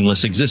her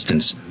meaningless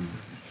existence.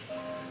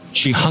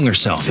 She hung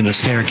herself in the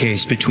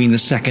staircase between the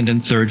second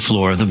and third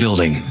floor of the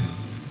building.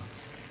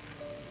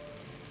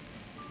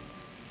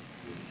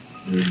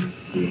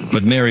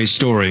 But Mary's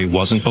story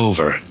wasn't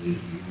over.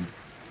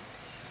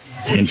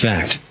 In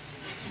fact,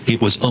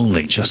 it was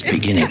only just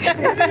beginning.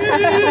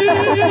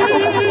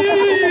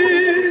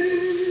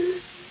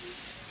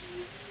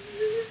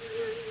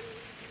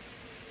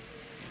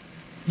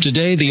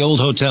 Today, the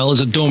old hotel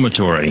is a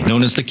dormitory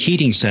known as the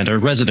Keating Center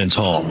Residence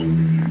Hall.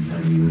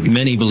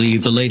 Many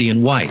believe the lady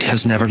in white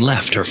has never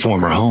left her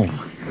former home.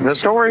 The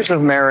stories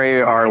of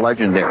Mary are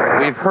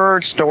legendary. We've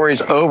heard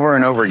stories over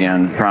and over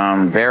again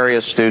from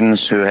various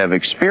students who have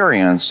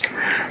experienced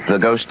the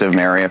ghost of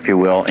Mary, if you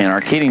will, in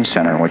our Keating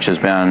Center, which has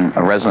been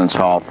a residence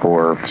hall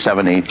for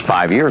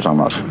 75 years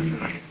almost.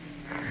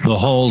 The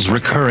hall's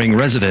recurring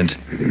resident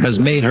has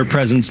made her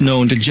presence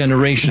known to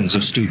generations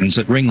of students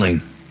at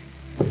Ringling.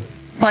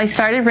 Well, I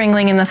started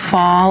Ringling in the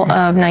fall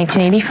of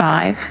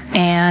 1985,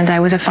 and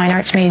I was a fine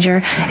arts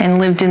major and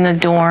lived in the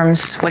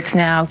dorms, what's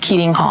now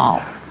Keating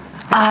Hall.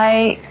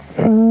 I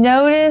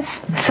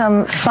noticed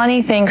some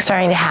funny things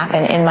starting to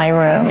happen in my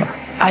room.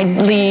 I'd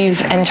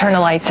leave and turn the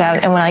lights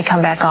out, and when I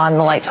come back on,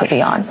 the lights would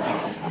be on.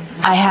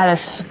 I had a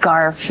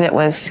scarf that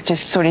was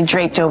just sort of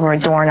draped over a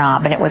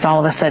doorknob, and it was all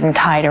of a sudden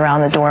tied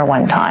around the door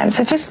one time.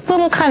 So just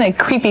little kind of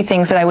creepy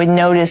things that I would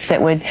notice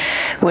that would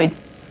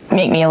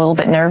make me a little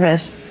bit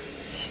nervous.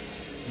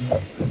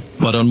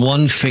 But on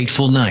one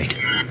fateful night,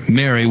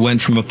 Mary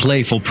went from a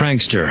playful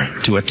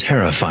prankster to a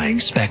terrifying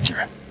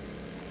specter.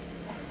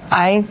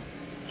 I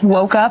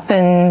woke up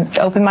and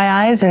opened my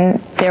eyes, and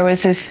there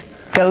was this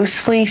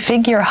ghostly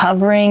figure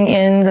hovering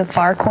in the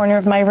far corner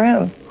of my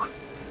room.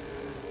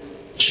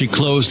 She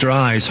closed her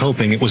eyes,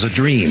 hoping it was a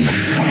dream,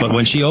 but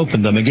when she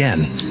opened them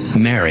again,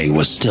 Mary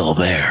was still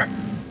there.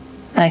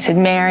 And I said,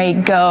 "Mary,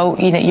 go.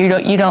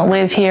 You don't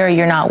live here.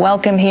 You're not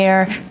welcome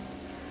here."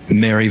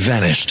 Mary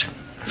vanished,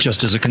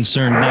 just as a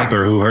concerned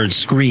neighbor who heard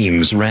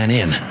screams ran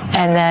in.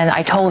 And then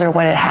I told her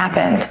what had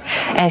happened,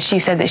 and she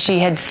said that she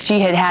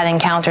had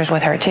encounters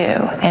with her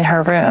too in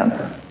her room.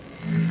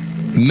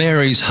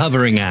 Mary's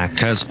hovering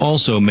act has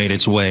also made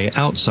its way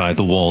outside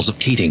the walls of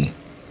Keating.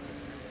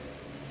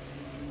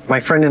 My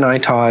friend and I,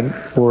 Todd,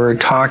 were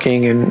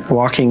talking and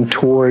walking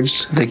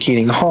towards the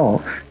Keating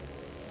Hall.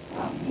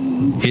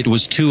 It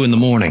was 2 in the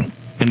morning,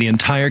 and the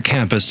entire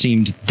campus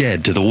seemed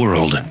dead to the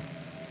world.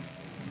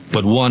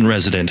 But one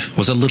resident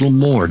was a little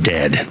more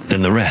dead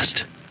than the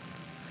rest.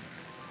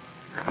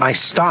 I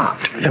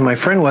stopped, and my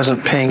friend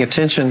wasn't paying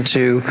attention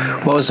to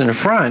what was in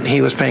front.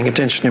 He was paying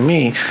attention to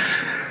me.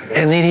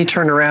 And then he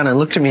turned around and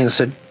looked at me and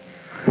said,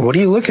 "What are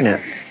you looking at?"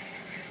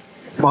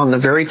 On the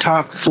very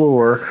top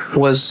floor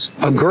was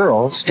a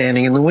girl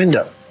standing in the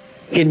window.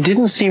 It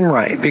didn't seem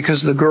right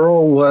because the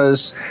girl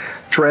was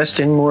dressed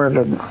in more of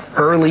an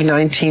early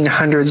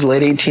 1900s,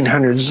 late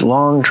 1800s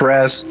long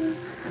dress,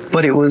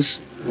 but it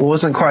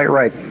wasn't quite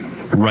right.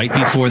 Right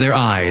before their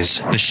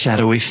eyes, the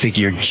shadowy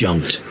figure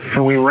jumped.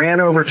 And we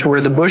ran over to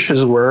where the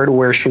bushes were, to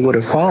where she would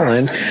have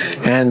fallen,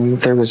 and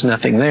there was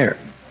nothing there.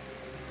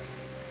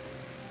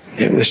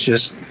 It was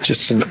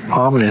just an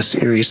ominous,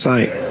 eerie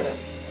sight.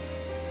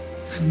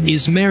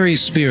 Is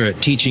Mary's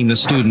spirit teaching the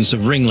students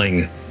of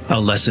Ringling a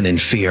lesson in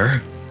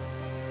fear?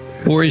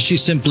 Or is she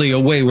simply a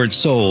wayward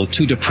soul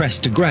too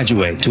depressed to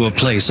graduate to a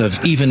place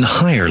of even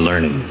higher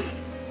learning?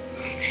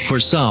 For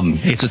some,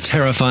 it's a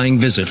terrifying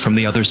visit from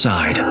the other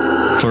side.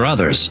 For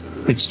others,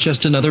 it's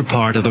just another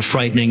part of the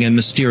frightening and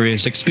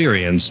mysterious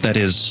experience that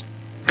is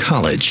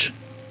college.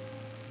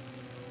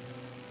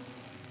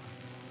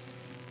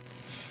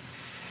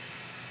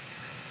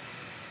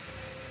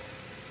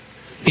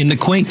 In the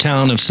quaint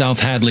town of South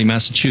Hadley,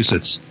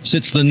 Massachusetts,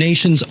 sits the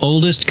nation's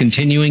oldest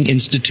continuing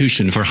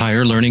institution for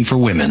higher learning for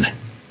women.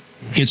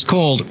 It's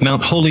called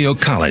Mount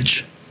Holyoke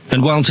College.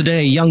 And while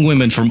today young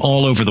women from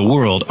all over the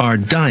world are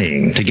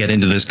dying to get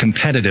into this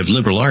competitive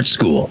liberal arts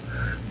school,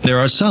 there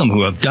are some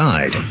who have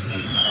died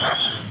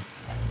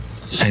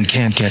and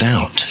can't get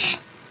out.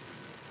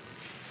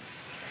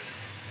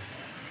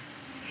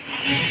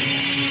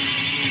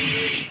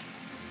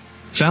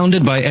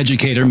 Founded by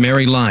educator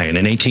Mary Lyon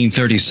in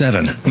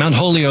 1837, Mount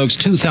Holyoke's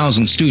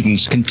 2,000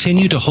 students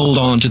continue to hold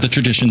on to the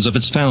traditions of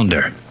its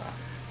founder.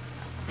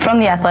 From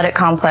the athletic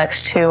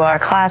complex to our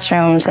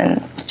classrooms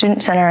and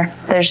student center,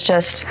 there's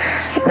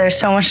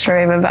so much to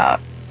rave about.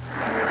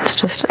 It's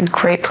just a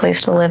great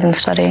place to live and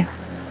study.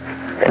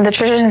 The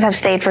traditions have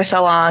stayed for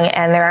so long,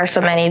 and there are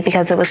so many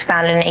because it was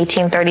founded in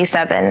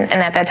 1837, and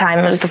at that time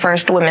it was the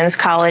first women's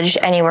college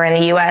anywhere in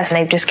the U.S., and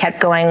they've just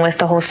kept going with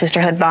the whole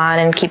sisterhood bond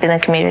and keeping the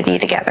community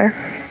together.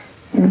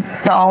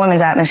 The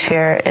all-women's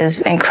atmosphere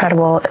is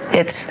incredible.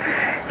 It's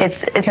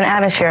an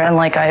atmosphere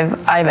unlike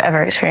I've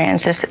ever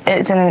experienced.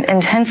 It's an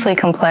intensely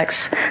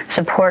complex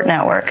support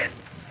network.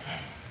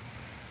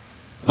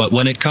 But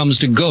when it comes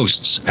to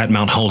ghosts at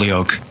Mount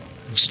Holyoke,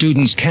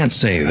 students can't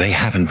say they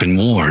haven't been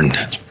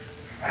warned.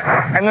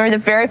 I remember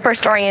the very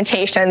first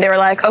orientation, they were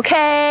like,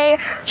 okay,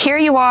 here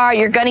you are,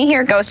 you're gonna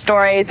hear ghost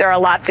stories. There are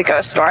lots of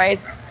ghost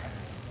stories.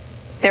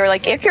 They were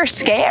like, if you're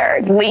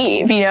scared,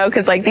 leave,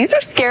 because these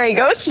are scary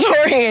ghost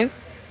stories.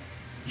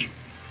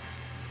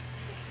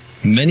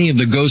 Many of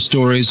the ghost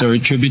stories are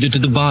attributed to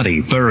the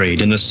body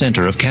buried in the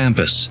center of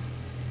campus.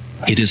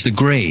 It is the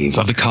grave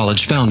of the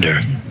college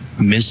founder,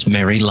 Miss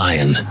Mary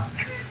Lyon.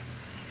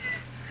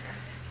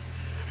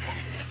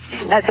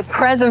 As a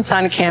presence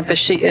on campus,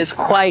 she is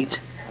quite,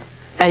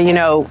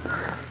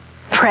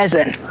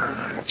 present.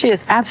 She is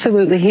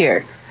absolutely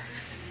here.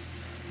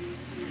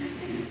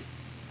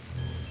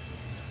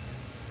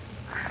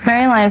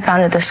 Mary Lyon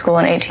founded this school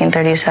in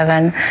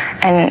 1837,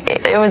 and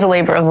it was a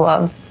labor of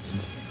love.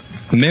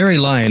 Mary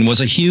Lyon was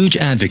a huge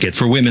advocate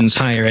for women's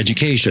higher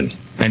education,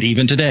 and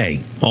even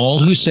today, all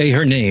who say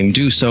her name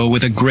do so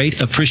with a great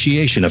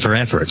appreciation of her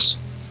efforts.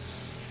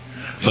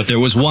 But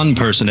there was one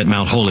person at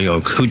Mount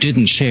Holyoke who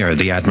didn't share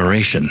the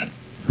admiration.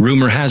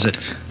 Rumor has it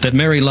that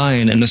Mary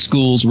Lyon and the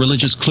school's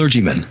religious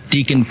clergyman,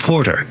 Deacon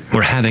Porter,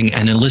 were having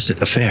an illicit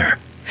affair.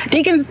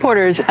 Deacon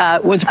Porter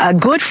was a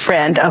good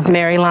friend of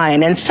Mary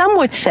Lyon, and some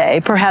would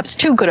say perhaps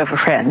too good of a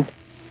friend.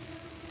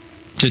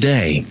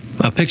 Today,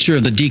 a picture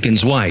of the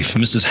deacon's wife,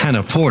 Mrs.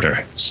 Hannah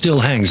Porter,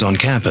 still hangs on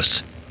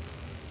campus.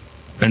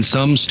 And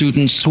some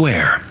students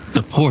swear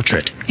the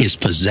portrait is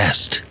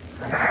possessed.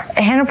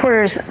 Hannah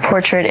Porter's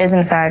portrait is,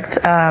 in fact,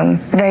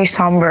 very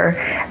somber,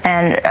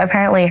 and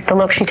apparently the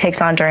look she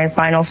takes on during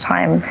finals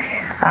time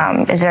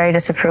is very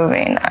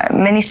disapproving.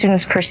 Many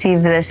students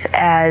perceive this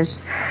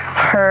as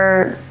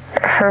her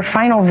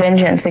final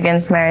vengeance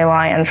against Mary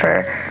Lyon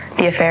for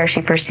the affair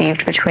she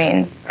perceived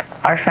between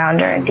our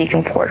founder and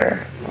Deacon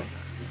Porter.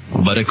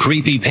 But a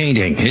creepy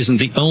painting isn't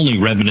the only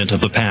remnant of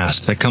the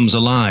past that comes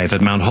alive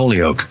at Mount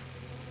Holyoke.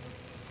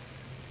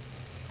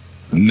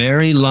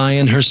 Mary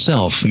Lyon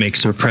herself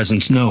makes her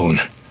presence known.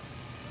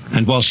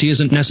 And while she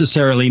isn't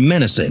necessarily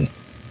menacing,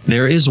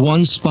 there is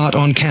one spot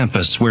on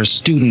campus where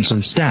students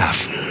and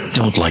staff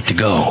don't like to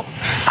go.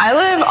 I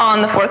live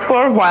on the 4th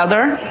floor of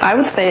Wilder. I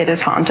would say it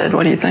is haunted.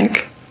 What do you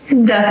think?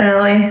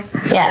 Definitely.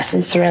 Yes,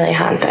 it's really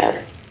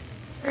haunted.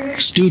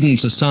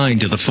 Students assigned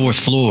to the 4th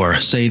floor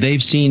say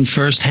they've seen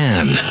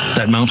firsthand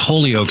that Mount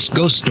Holyoke's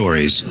ghost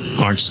stories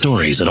aren't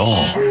stories at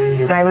all.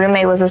 My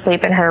roommate was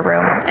asleep in her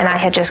room, and I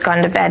had just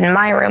gone to bed in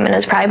my room, and it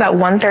was probably about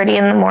 1:30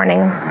 in the morning.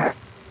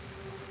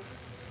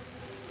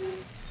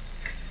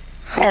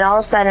 And all of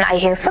a sudden, I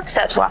hear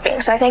footsteps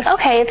walking. So I think,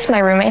 okay, it's my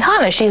roommate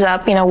Hannah. She's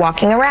up,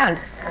 walking around.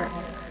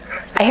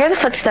 I hear the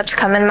footsteps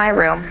come in my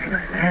room,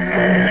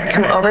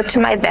 come over to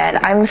my bed.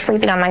 I'm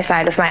sleeping on my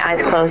side with my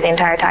eyes closed the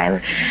entire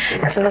time.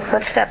 So the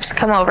footsteps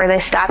come over, they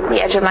stop at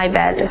the edge of my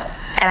bed,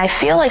 and I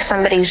feel like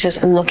somebody's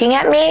just looking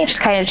at me,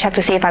 just kind of check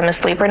to see if I'm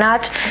asleep or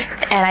not.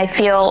 And I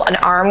feel an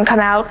arm come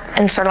out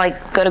and sort of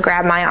like go to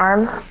grab my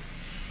arm.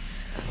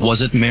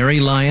 Was it Mary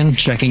Lyon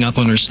checking up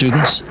on her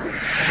students?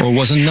 Or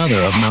was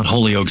another of Mount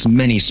Holyoke's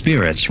many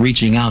spirits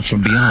reaching out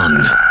from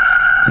beyond?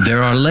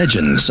 There are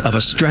legends of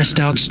a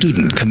stressed-out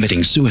student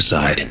committing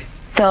suicide.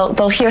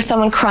 They'll hear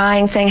someone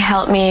crying, saying,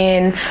 "Help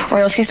me," or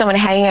they'll see someone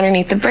hanging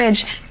underneath the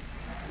bridge.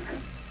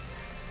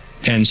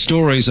 And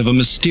stories of a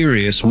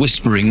mysterious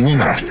whispering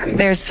woman.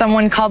 There's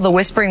someone called the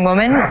Whispering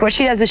Woman. What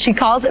she does is she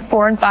calls at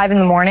 4 and 5 in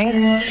the morning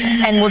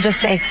and will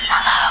just say,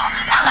 "Hello,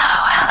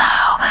 hello,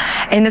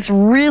 hello," in this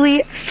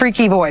really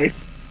freaky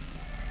voice.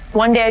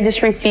 One day I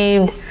just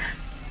received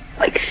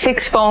like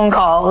 6 phone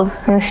calls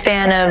in the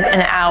span of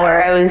an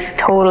hour. I was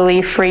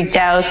totally freaked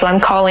out, so I'm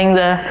calling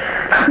the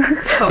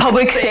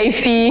public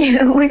safety.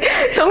 Like,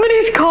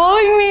 somebody's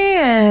calling me,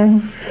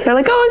 and they're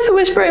like, "Oh, it's the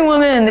Whispering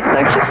Woman."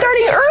 Like, she's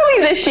starting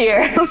early this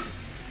year.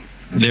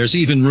 There's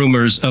even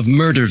rumors of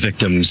murder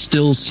victims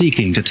still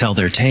seeking to tell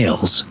their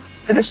tales.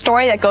 The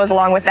story that goes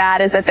along with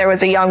that is that there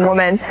was a young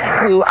woman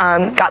who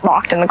got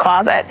locked in the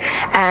closet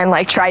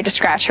and tried to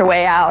scratch her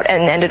way out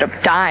and ended up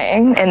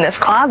dying in this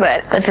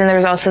closet. But then there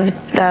was also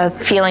the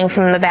feeling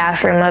from the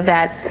bathroom of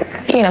that,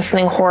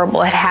 something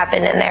horrible had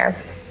happened in there.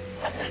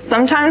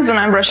 Sometimes when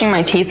I'm brushing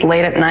my teeth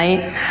late at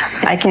night,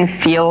 I can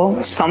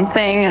feel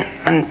something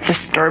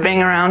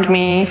disturbing around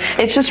me.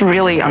 It's just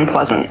really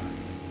unpleasant.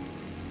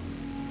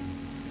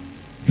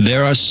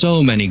 There are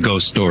so many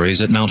ghost stories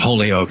at Mount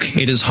Holyoke,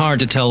 it is hard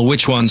to tell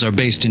which ones are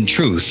based in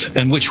truth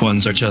and which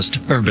ones are just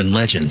urban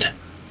legend.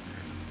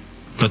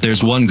 But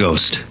there's one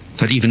ghost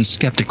that even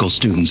skeptical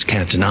students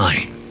can't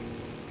deny.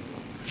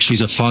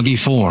 She's a foggy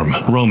form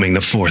roaming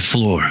the 4th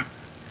floor.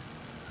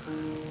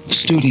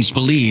 Students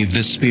believe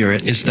this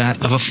spirit is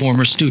that of a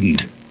former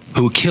student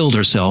who killed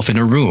herself in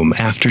a room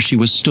after she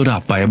was stood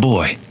up by a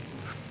boy.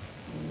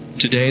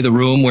 Today, the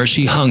room where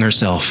she hung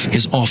herself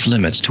is off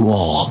limits to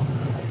all.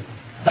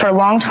 For a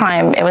long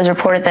time, it was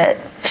reported that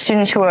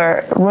students who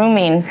were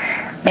rooming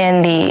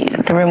in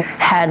the room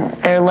had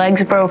their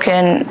legs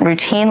broken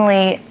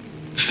routinely.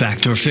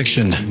 Fact or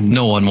fiction,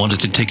 no one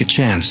wanted to take a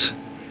chance.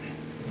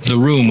 The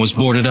room was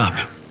boarded up.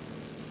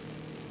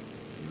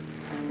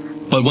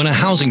 But when a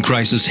housing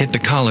crisis hit the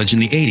college in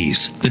the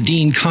 80s, the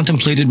dean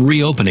contemplated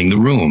reopening the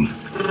room.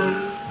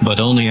 But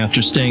only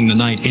after staying the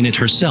night in it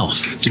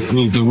herself to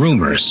prove the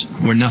rumors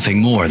were nothing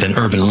more than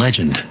urban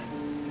legend.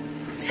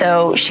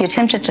 So she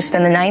attempted to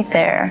spend the night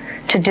there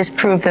to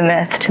disprove the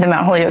myth to the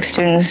Mount Holyoke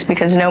students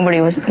because nobody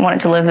wanted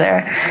to live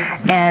there.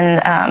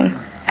 And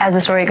as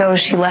the story goes,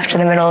 she left in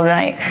the middle of the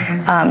night,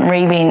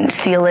 raving,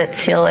 seal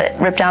it,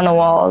 rip down the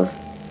walls.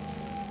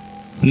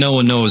 No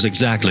one knows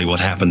exactly what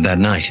happened that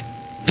night.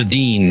 The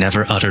dean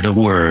never uttered a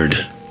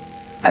word.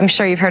 I'm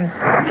sure you've heard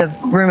the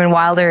room in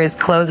Wilder is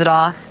close it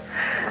off.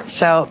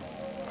 So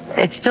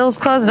it still is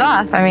closed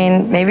off. I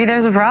mean, maybe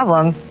there's a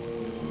problem.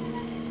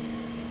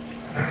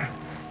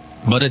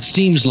 But it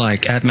seems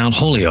like at Mount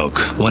Holyoke,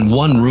 when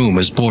one room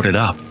is boarded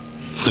up,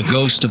 the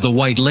ghost of the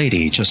White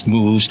Lady just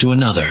moves to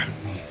another.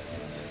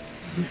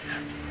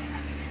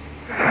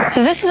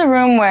 So this is a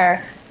room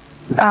where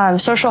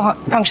social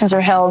functions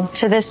are held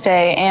to this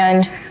day,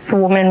 and the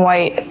woman in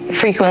white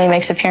frequently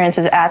makes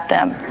appearances at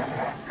them.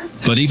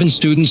 But even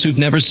students who've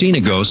never seen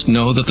a ghost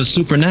know that the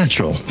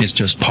supernatural is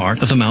just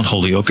part of the Mount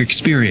Holyoke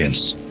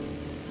experience.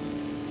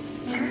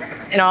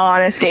 In all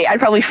honesty, I'd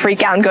probably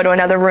freak out and go to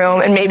another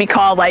room and maybe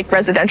call like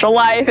Residential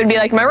Life and be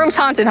like, my room's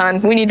haunted,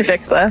 hon. We need to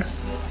fix this.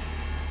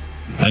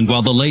 And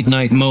while the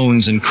late-night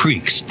moans and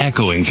creaks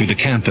echoing through the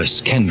campus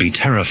can be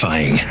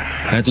terrifying,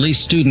 at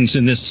least students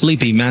in this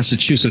sleepy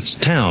Massachusetts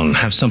town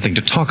have something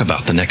to talk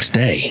about the next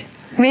day.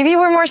 Maybe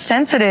we're more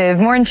sensitive,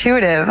 more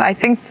intuitive. I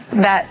think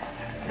that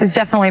is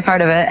definitely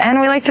part of it.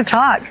 And we like to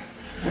talk,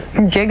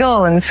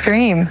 giggle and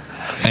scream.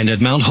 And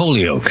at Mount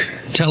Holyoke,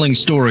 telling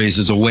stories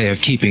is a way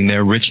of keeping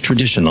their rich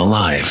tradition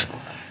alive.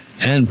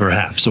 And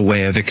perhaps a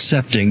way of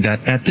accepting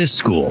that at this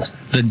school,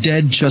 the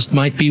dead just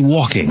might be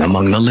walking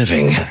among the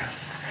living.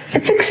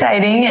 It's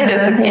exciting in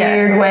a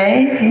weird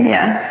way.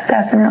 Yeah,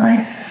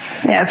 definitely.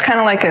 Yeah, it's kind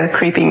of like a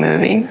creepy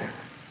movie.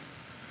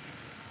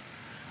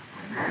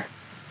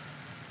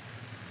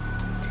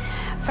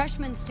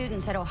 Freshman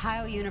students at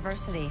Ohio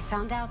University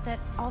found out that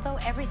although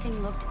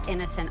everything looked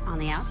innocent on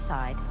the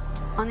outside,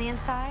 on the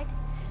inside,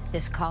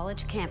 this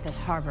college campus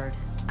harbored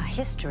a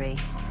history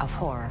of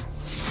horror.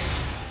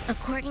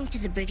 According to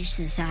the British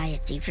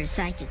Society for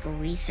Psychical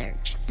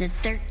Research, the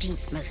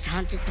 13th most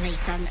haunted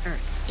place on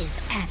Earth is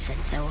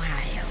Athens,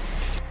 Ohio.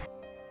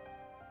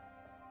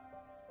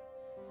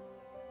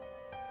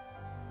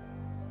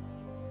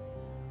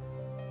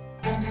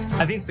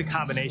 I think it's the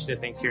combination of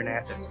things here in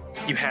Athens.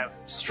 You have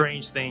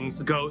strange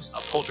things,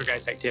 ghosts,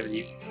 poltergeist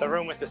activity. The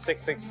room with the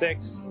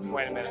 666,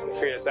 wait a minute, let me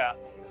figure this out.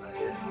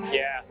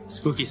 Yeah,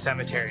 spooky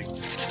cemetery.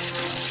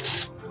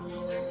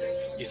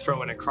 You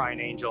throw in a crying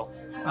angel,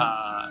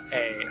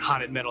 a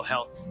haunted mental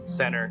health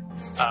center,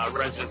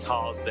 residence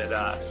halls that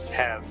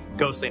have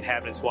ghostly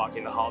inhabitants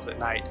walking the halls at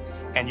night,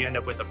 and you end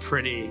up with a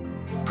pretty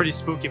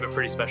spooky but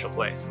pretty special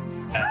place.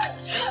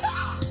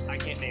 I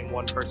can't name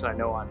one person I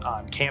know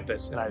on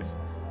campus, and I've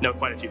know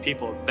quite a few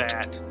people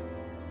that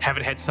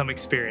haven't had some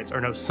experience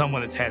or know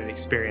someone that's had an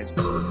experience.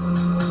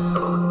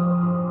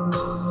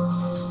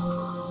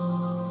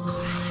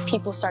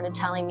 People started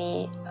telling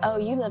me, oh,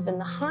 you live in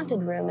the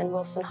haunted room in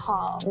Wilson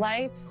Hall.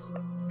 Lights,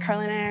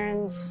 curling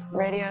irons,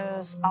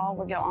 radios, all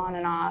would go on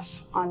and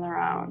off on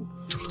their own.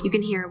 You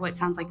can hear what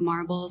sounds like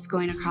marbles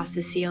going across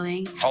the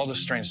ceiling. All this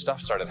strange stuff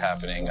started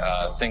happening.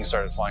 Things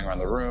started flying around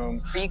the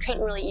room. You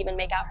couldn't really even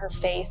make out her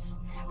face,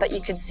 but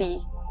you could see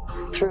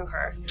through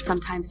her.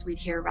 Sometimes we'd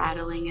hear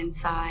rattling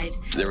inside.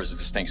 There was a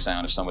distinct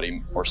sound of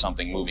somebody or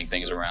something moving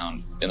things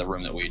around in the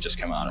room that we had just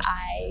come out of.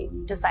 I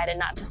decided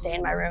not to stay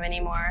in my room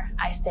anymore.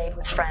 I stayed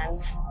with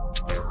friends.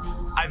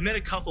 I've met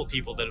a couple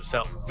people that have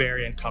felt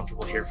very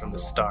uncomfortable here from the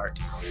start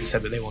and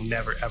said that they will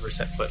never ever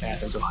set foot in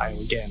Athens, Ohio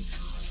again.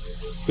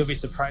 You'll be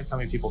surprised how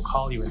many people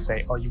call you and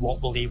say, oh, you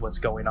won't believe what's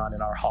going on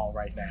in our hall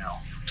right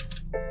now.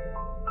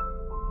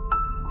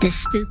 The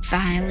Spook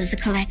File is a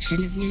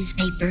collection of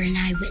newspaper and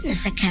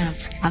eyewitness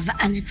accounts of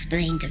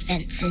unexplained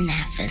events in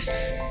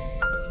Athens.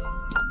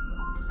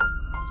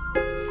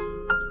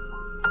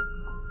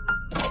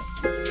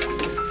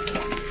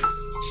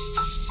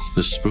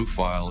 The Spook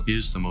File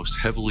is the most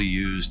heavily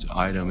used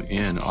item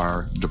in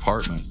our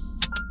department.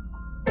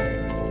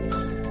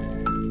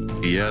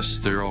 Yes,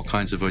 there are all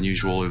kinds of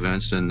unusual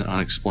events and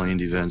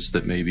unexplained events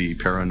that may be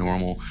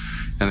paranormal,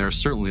 and there are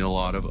certainly a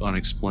lot of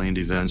unexplained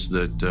events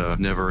that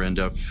never end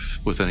up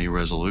with any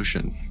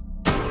resolution.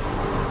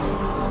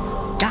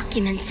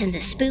 Documents in the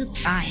Spook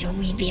File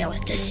reveal a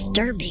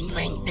disturbing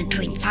link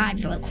between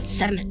 5 local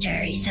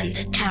cemeteries and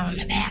the town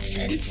of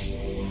Athens.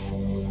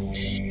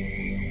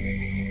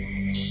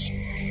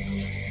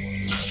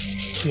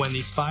 When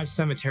these 5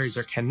 cemeteries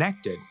are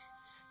connected,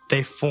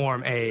 they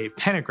form a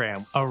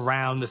pentagram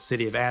around the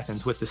city of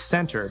Athens, with the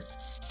center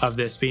of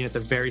this being at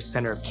the very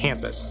center of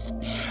campus.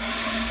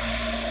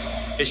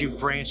 As you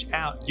branch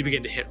out, you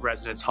begin to hit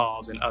residence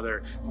halls and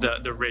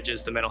the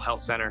ridges, the mental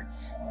health center,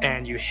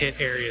 and you hit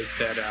areas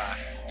that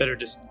are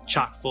just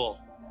chock full,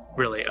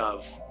 really,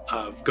 of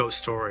ghost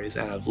stories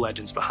and of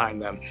legends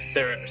behind them.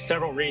 There are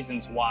several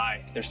reasons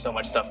why there's so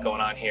much stuff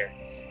going on here,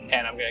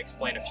 and I'm going to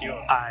explain a few of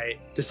them. I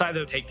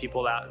decided to take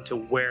people out into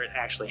where it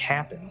actually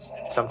happens.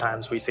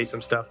 Sometimes we see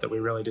some stuff that we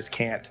really just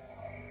can't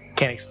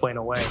explain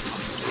away.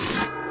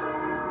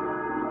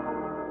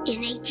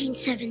 In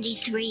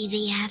 1873,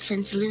 the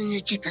Athens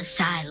Lunatic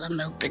Asylum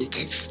opened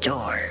its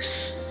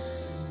doors.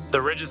 The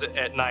Ridges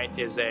at night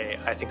is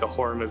I think a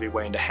horror movie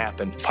waiting to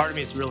happen. Part of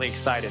me is really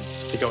excited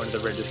to go into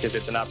the Ridges because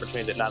it's an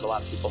opportunity that not a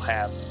lot of people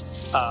have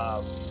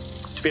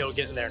to to be able to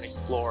get in there and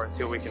explore and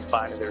see what we can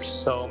find. And there's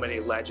so many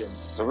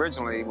legends.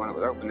 Originally, when it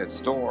opened its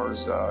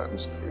doors, a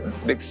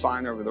big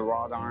sign over the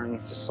wrought iron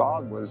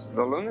facade was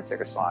the lunatic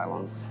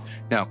asylum.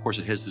 Now, of course,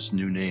 it has this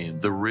new name,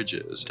 the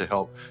Ridges, to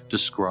help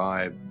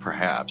describe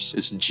perhaps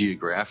its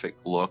geographic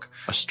look,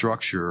 a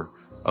structure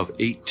of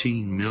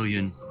 18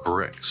 million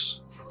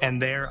bricks.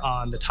 And there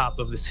on the top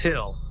of this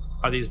hill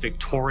are these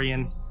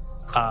Victorian,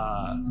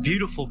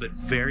 beautiful but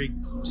very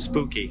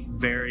spooky,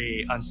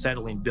 very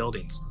unsettling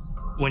buildings.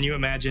 When you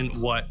imagine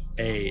what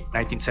a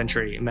 19th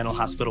century mental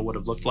hospital would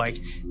have looked like,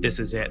 this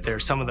is it. There are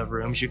some of the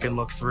rooms you can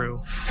look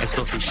through and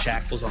still see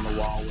shackles on the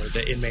wall where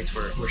the inmates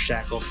were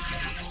shackled.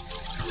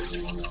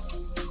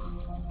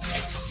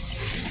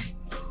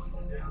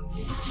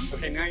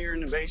 Okay, now you're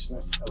in the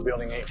basement of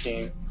Building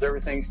 18.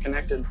 Everything's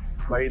connected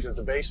by either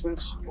the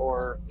basements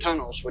or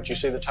tunnels, which you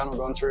see the tunnel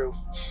going through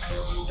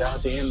down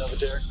at the end of it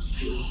there.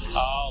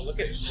 Oh, look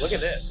at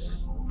this.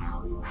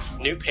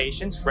 New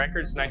patients,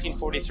 records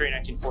 1943,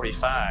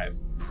 1945,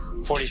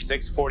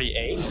 46,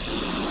 48.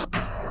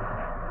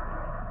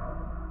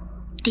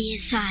 The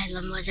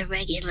asylum was a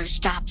regular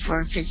stop for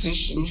a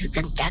physician who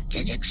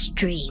conducted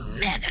extreme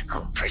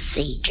medical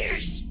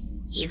procedures.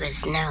 He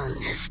was known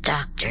as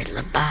Dr.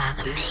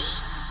 Lobotomy.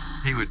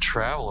 He would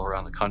travel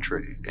around the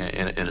country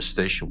in a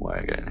station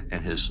wagon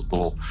and his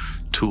little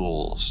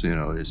tools, you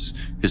know, his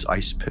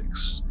ice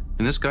picks.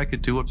 And this guy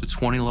could do up to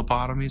 20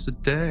 lobotomies a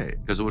day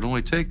because it would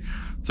only take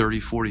 30,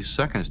 40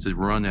 seconds to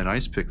run that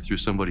ice pick through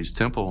somebody's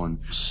temple and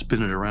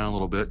spin it around a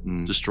little bit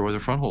and destroy their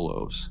frontal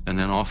lobes. And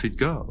then off he'd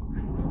go.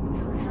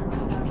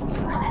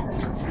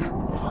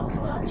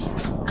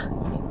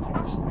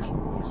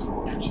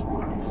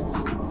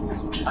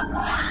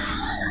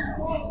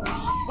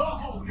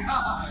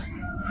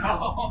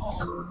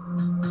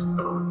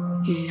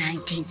 In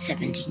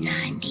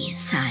 1979, the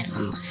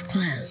asylum was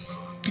closed.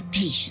 The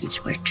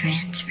patients were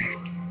transferred,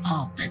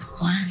 all but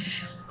one.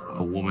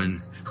 A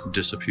woman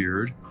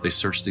disappeared. They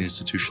searched the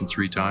institution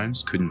 3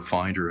 times, couldn't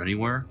find her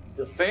anywhere.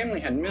 The family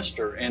had missed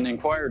her and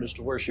inquired as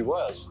to where she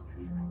was.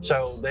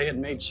 So they had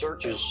made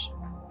searches,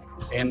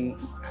 and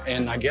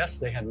I guess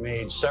they had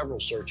made several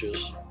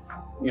searches,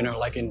 you know,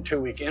 like in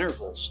 2-week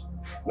intervals,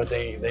 but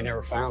they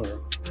never found her.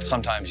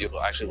 Sometimes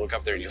you'll actually look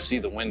up there and you'll see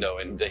the window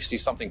and they see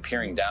something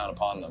peering down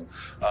upon them,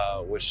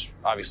 which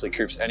obviously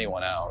creeps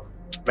anyone out.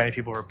 Many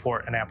people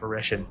report an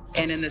apparition.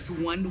 And in this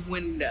one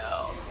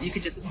window, you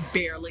could just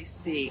barely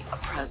see a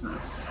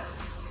presence.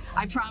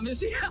 I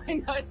promise you, I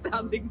know it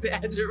sounds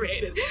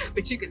exaggerated,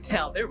 but you could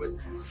tell there was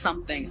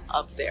something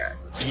up there.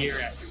 Year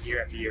after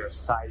year after year of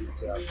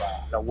sightings of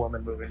a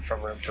woman moving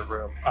from room to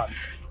room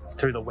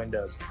through the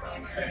windows.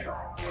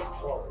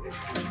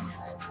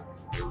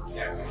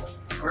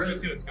 Let's go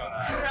see what's going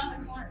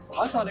on.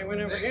 I thought he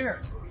went over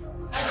here.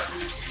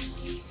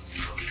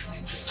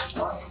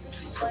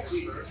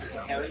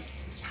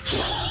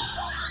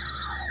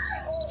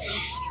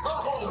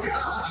 Oh,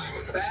 God.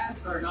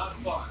 Bats are not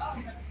fun.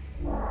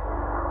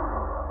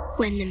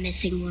 When the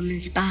missing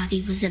woman's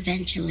body was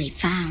eventually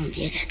found,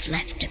 it had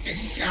left a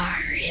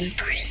bizarre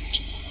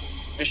imprint.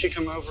 And she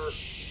come over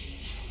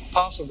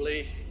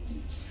possibly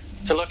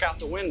to look out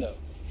the window,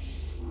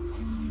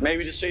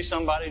 maybe to see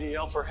somebody to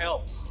yell for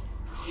help.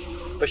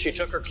 But she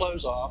took her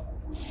clothes off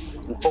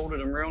and folded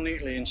them real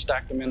neatly and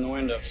stacked them in the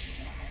window.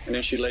 And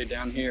then she laid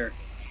down here.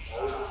 You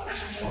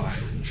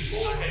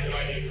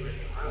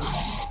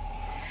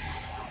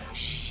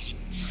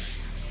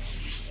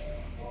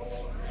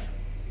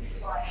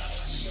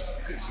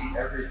could see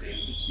everything.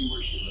 You could see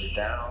where she laid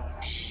down.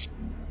 It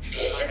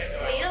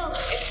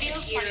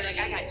feels funny. Like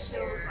I got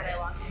chills when I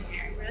walked in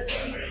here. Really.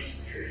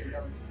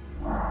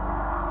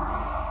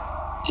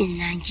 In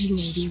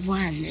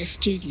 1981, a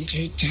student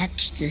who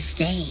touched the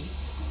stain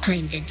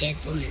claimed the dead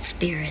woman's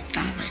spirit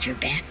followed her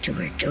back to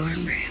her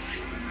dorm room.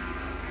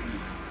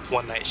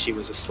 One night she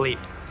was asleep.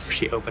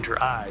 She opened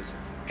her eyes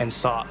and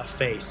saw a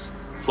face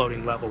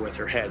floating level with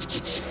her head.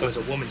 It was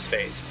a woman's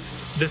face.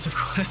 This, of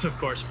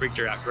course, freaked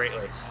her out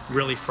greatly,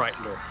 really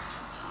frightened her.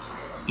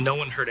 No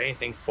one heard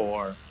anything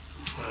for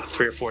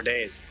 3 or 4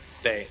 days.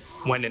 They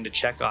went in to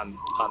check on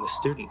the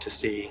student to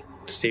see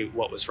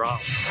what was wrong.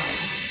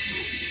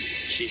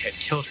 She had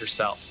killed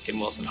herself in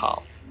Wilson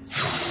Hall.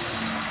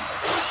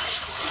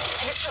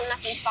 I just hope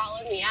nothing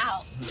followed me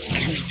out.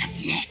 Coming up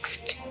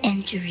next,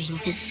 entering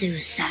the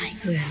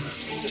suicide room.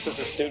 This is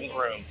the student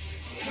room.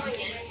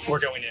 We're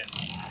going in.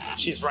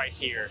 She's right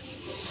here.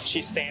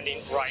 She's standing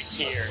right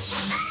here.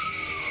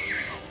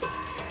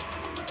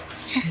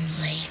 And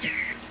later,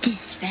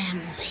 this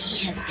family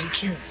has been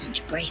chosen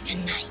to brave a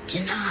night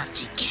in a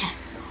haunted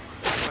castle.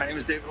 My name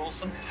is David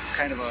Olson,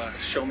 kind of a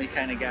show-me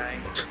kind of guy.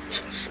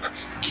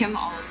 Kim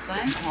Olson.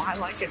 Oh, I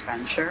like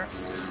adventure.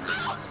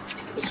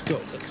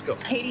 Let's go.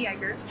 Katie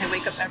Egger. I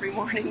wake up every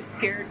morning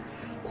scared.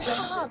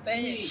 Stop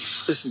it.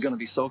 This is going to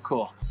be so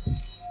cool.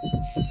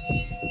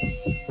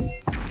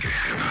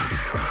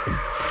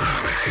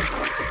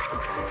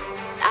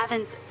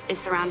 Athens is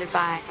surrounded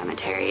by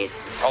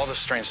cemeteries. All this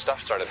strange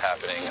stuff started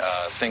happening.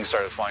 Things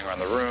started flying around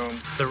the room.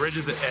 The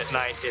ridges at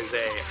night is I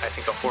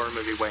think, a horror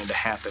movie waiting to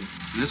happen.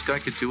 And this guy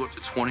could do up to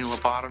 20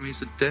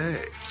 lobotomies a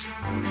day.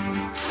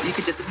 You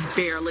could just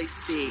barely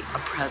see a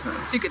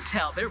presence. You could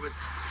tell there was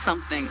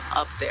something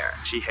up there.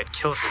 She had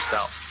killed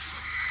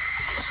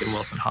herself in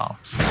Wilson Hall.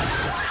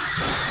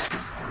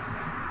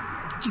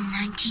 In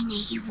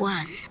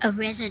 1981, a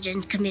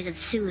resident committed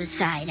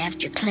suicide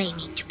after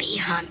claiming to be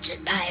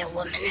haunted by a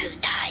woman who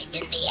died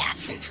in the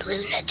Athens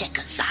lunatic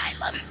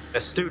asylum. A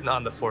student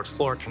on the 4th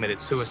floor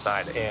committed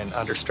suicide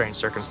under strange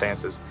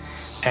circumstances,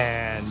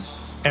 and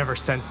ever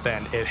since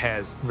then, it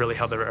has really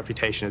held the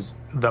reputation as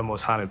the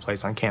most haunted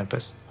place on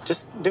campus.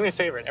 Just do me a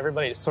favor, and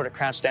everybody just sort of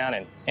crouch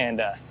down and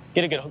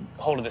get a good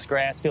hold of this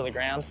grass, feel the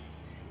ground.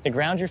 The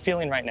ground you're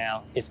feeling right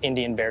now is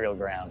Indian burial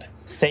ground,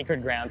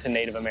 sacred ground to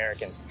Native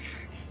Americans.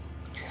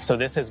 So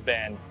this has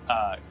been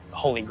a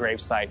holy grave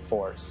site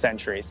for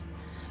centuries.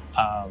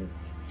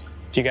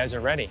 If you guys are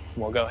ready,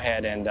 we'll go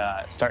ahead and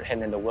start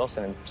heading into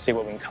Wilson and see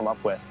what we can come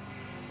up with,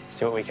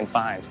 see what we can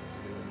find.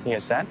 You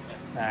guys set?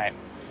 All right.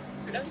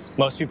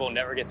 Most people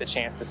never get the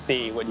chance to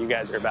see what you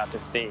guys are about to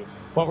see.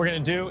 What we're gonna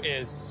do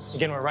is,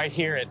 again, we're right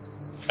here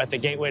at the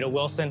gateway to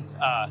Wilson.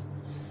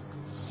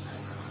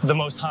 The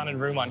most haunted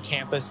room on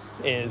campus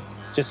is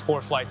just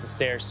 4 flights of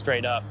stairs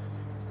straight up.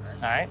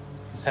 All right,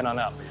 let's head on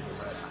up.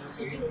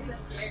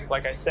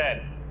 Like I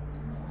said,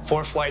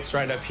 4 flights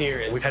right up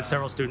here. We've had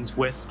several students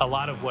with a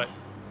lot of what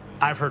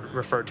I've heard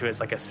referred to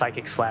as like a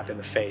psychic slap in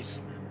the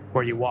face,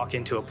 where you walk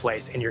into a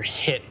place and you're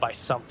hit by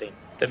something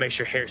that makes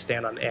your hair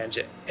stand on edge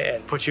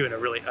and puts you in a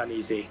really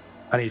uneasy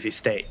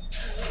state.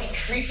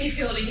 Creepy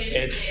building.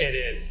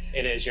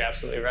 It is. You're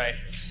absolutely right.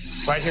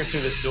 Right here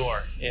through this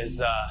door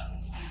is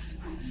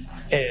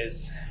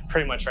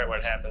pretty much right where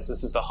it happens.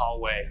 This is the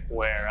hallway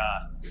where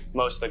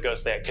most of the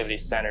ghostly activity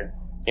is centered.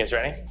 You guys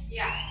ready?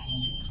 Yeah.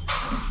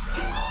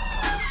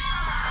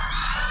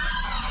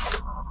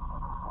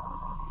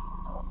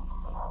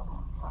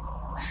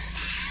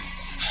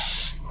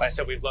 Like I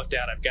said, we've looked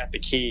out. I've got the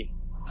key.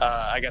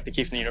 I got the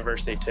key from the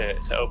university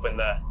to open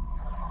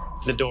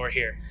the door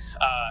here.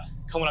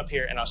 Come on up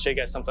here, and I'll show you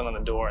guys something on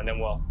the door, and then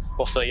we'll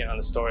fill you in on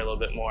the story a little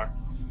bit more.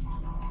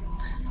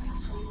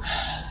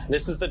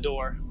 This is the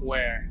door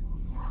where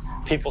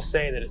people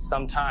say that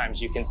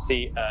sometimes you can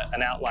see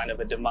an outline of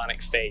a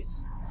demonic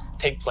face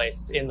take place.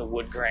 It's in the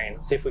wood grain.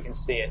 Let's see if we can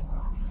see it.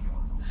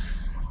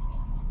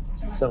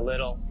 It's a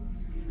little,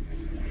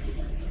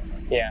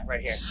 yeah,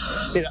 right here.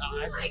 See the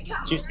eyes?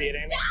 Did you see it,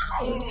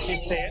 Amy? Did you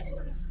see it?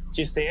 Did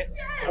you see it?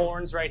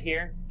 Horns right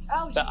here.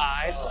 The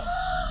eyes.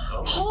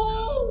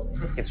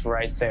 It's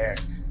right there.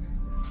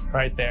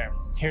 Right there.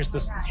 Here's the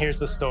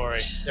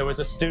story. There was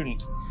a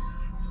student.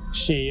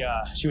 She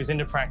was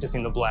into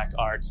practicing the black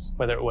arts,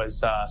 whether it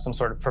was some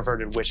sort of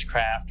perverted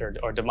witchcraft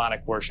or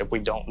demonic worship, we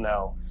don't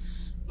know.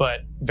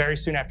 But very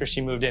soon after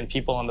she moved in,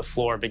 people on the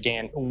floor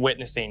began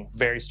witnessing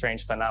very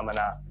strange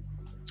phenomena.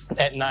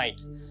 At night,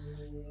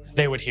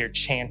 they would hear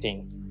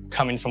chanting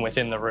coming from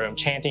within the room,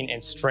 chanting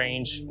and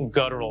strange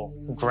guttural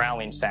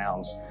growling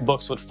sounds.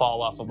 Books would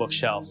fall off of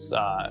bookshelves,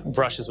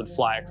 brushes would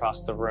fly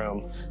across the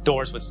room,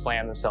 doors would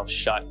slam themselves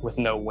shut with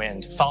no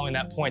wind. Following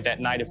that point, that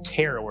night of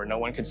terror where no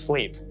one could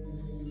sleep,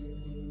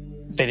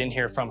 they didn't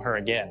hear from her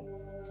again.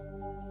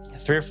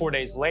 3 or 4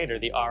 days later,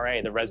 the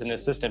RA, the resident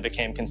assistant,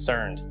 became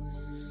concerned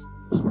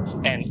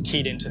and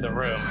keyed into the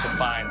room to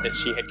find that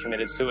she had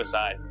committed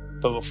suicide.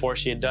 But before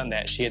she had done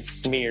that, she had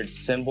smeared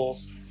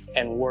symbols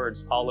and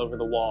words all over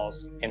the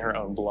walls in her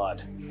own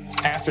blood.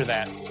 After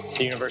that,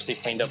 the university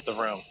cleaned up the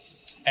room,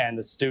 and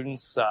the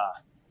students,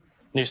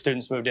 new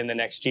students moved in the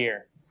next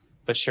year.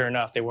 But sure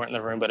enough, they weren't in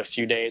the room but a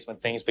few days when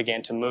things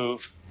began to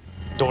move.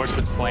 Doors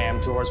would slam,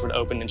 drawers would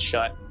open and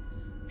shut,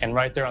 and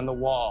right there on the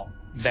wall,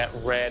 that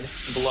red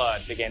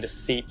blood began to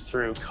seep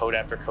through coat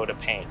after coat of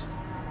paint.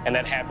 And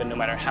that happened no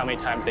matter how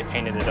many times they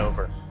painted it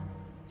over.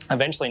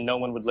 Eventually, no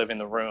one would live in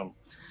the room.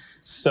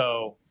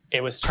 So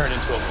it was turned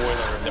into a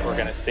boiler room that we're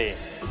gonna see.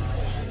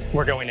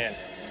 We're going in,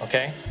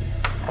 okay?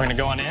 We're gonna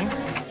go on in.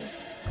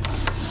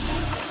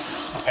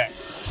 Okay,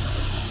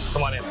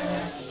 come on in.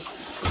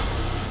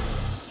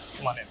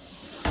 Come on in.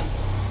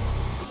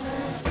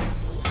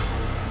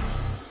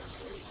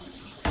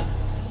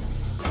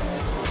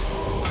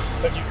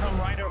 If you come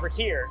right over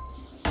here,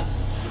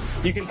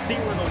 you can see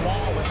where the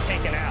wall was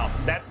taken out.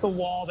 That's the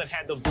wall that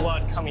had the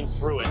blood coming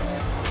through it.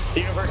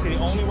 The university,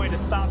 the only way to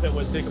stop it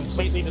was to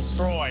completely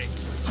destroy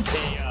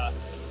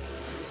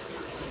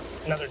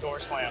another door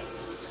slam.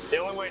 The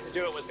only way to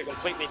do it was to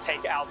completely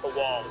take out the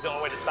wall. It was the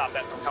only way to stop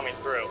that from coming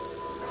through.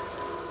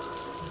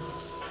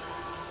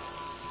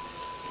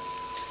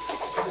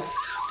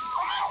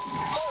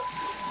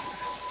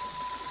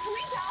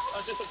 Oh,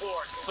 it's just a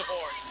board. It's a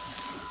board.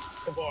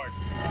 It's a board.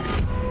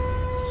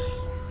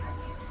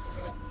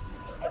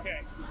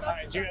 Okay. All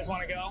right. Do you guys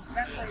want to go?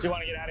 Do you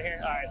want to get out of here?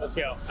 All right. Let's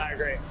go. I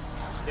agree.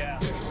 Yeah.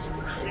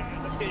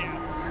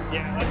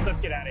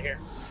 Let's get out of here.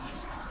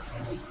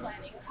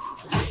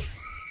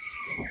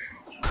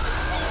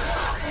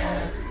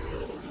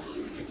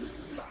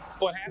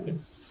 What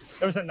happened?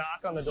 There was a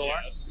knock on the door.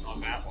 Yes, on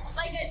that one.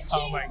 Like a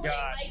Oh my God.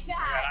 like that.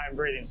 God, I'm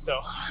breathing so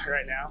hard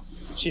right now.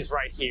 She's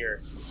right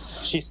here.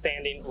 She's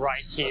standing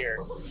right here.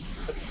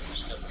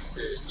 She got some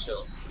serious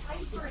chills.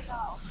 All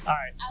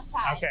right.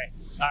 Outside. Okay.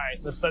 All right.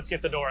 Let's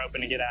get the door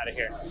open and get out of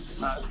here.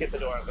 Let's get the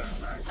door open.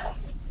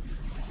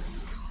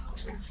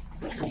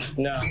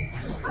 No.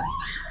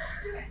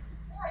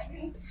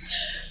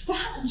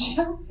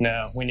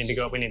 No. We need to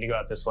go. We need to go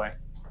out this way.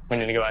 We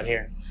need to go out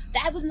here.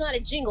 That was not a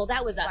jingle.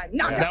 That was a.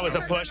 That was a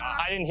push.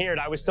 I didn't hear it.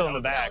 I was still in the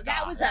back.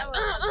 That was a.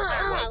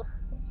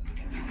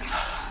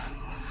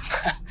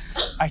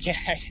 I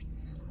can't.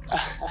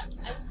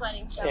 I'm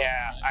sweating. So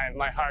Yeah,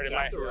 my heart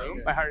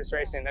is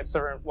racing. That's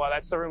the room. Well,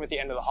 that's the room at the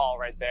end of the hall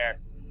right there.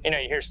 You know,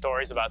 you hear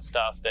stories about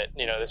stuff that,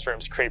 you know, this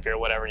room's creepy or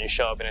whatever, and you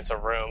show up and it's a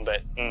room,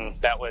 but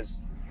that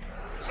was.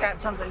 It's got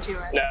something to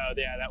it. No,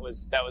 yeah, that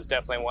was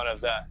definitely one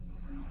of the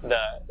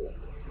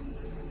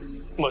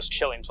most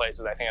chilling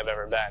places I think I've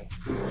ever been.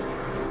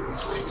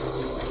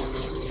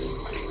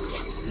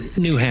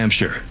 New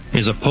Hampshire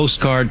is a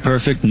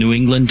postcard-perfect New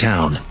England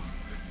town.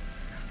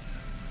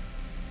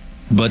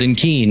 But in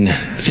Keene,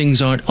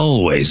 things aren't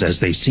always as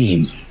they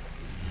seem.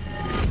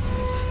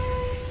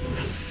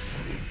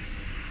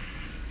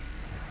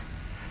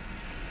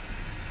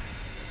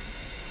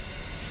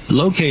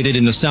 Located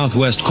in the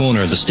southwest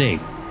corner of the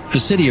state, the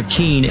city of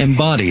Keene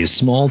embodies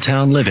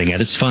small-town living at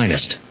its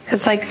finest.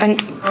 It's like a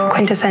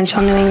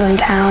quintessential New England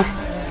town.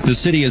 The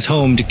city is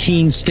home to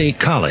Keene State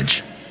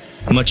College.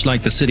 Much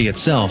like the city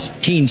itself,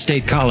 Keene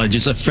State College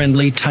is a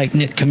friendly,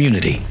 tight-knit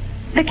community.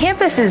 The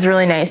campus is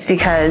really nice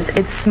because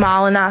it's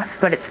small enough,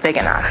 but it's big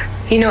enough.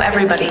 You know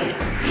everybody.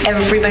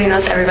 Everybody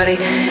knows everybody.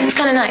 It's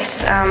kind of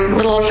nice.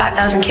 Little over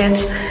 5,000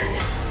 kids.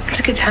 It's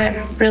a good time,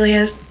 it really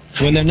is.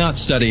 When they're not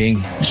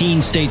studying,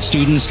 Keene State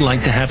students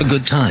like to have a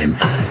good time.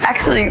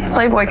 Actually,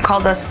 Playboy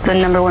called us the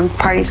 #1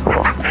 party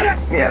school.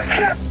 Yes.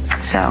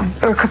 So,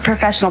 we're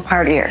professional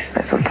partiers.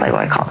 That's what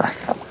Playboy called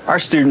us. Our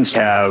students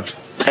have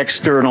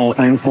external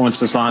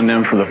influences on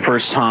them for the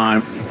first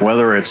time,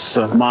 whether it's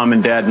mom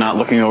and dad not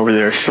looking over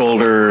their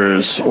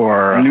shoulders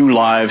or new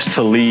lives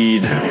to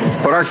lead.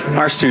 But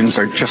our students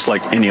are just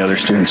like any other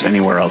students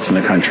anywhere else in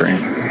the country.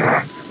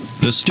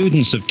 The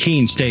students of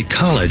Keene State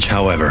College,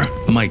 however,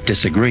 might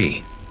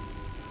disagree.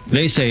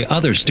 They say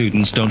other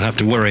students don't have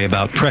to worry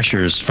about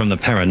pressures from the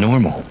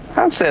paranormal.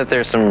 I would say that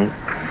there's some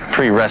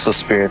pretty restless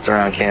spirits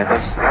around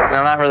campus. And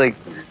I'm not really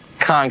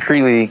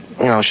concretely,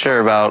 sure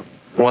about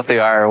what they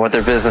are or what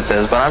their business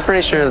is, but I'm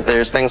pretty sure that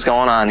there's things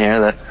going on here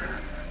that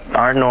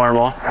aren't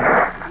normal.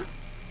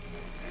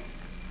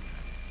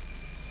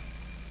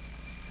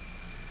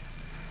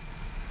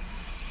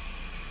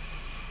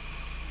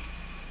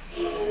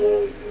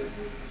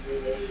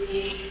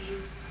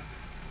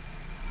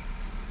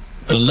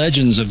 The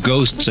legends of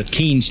ghosts at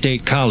Keene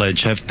State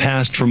College have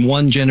passed from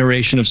one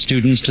generation of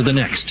students to the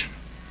next.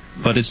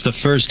 But it's the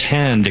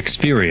first-hand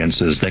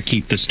experiences that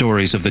keep the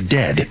stories of the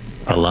dead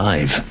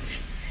alive.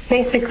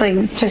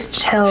 Basically, just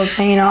chills,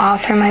 all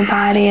through my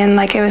body, and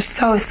it was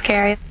so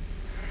scary.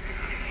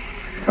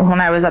 When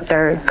I was up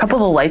there, a couple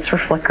of the lights were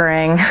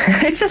flickering.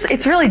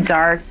 It's really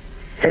dark.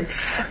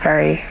 It's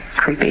very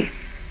creepy.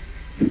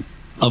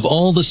 Of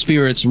all the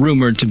spirits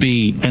rumored to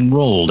be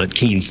enrolled at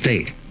Keene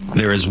State,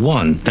 there is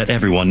one that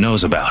everyone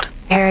knows about.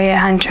 Harriet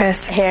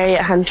Huntress.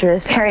 Harriet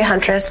Huntress. Harriet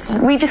Huntress.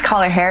 We just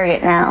call her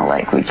Harriet now.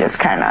 We just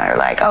kind of are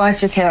like, oh,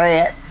 it's just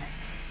Harriet.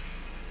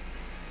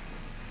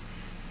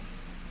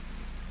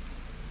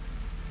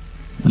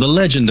 The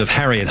legend of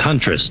Harriet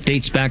Huntress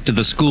dates back to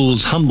the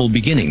school's humble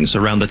beginnings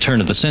around the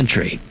turn of the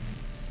century.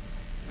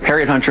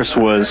 Harriet Huntress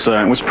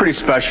was pretty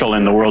special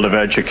in the world of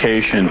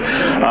education.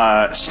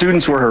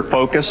 Students were her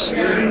focus.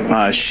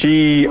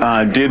 She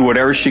did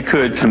whatever she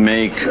could to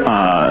make,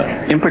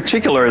 in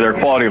particular, their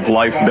quality of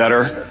life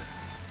better.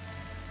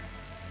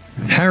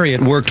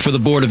 Harriet worked for the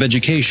Board of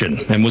Education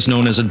and was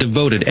known as a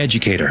devoted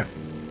educator.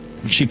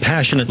 She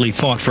passionately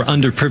fought for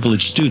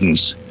underprivileged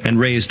students and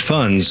raised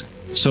funds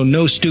so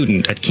no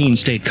student at Keene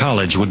State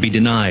College would be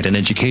denied an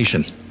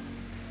education.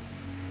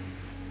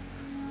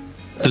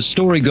 The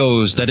story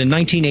goes that in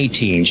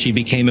 1918 she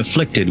became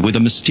afflicted with a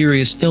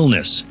mysterious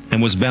illness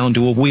and was bound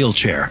to a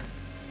wheelchair.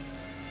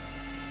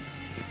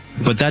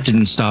 But that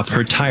didn't stop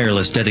her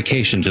tireless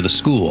dedication to the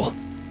school.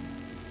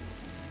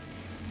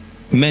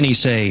 Many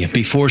say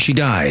before she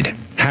died,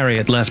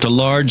 Harriet left a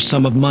large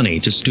sum of money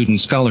to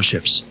student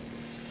scholarships.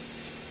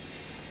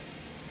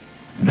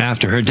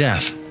 After her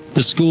death,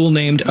 the school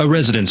named a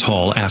residence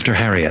hall after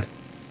Harriet.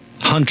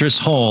 Huntress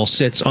Hall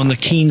sits on the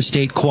Keene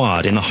State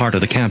Quad in the heart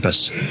of the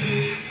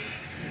campus.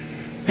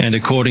 And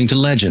according to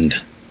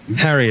legend,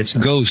 Harriet's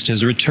ghost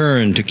has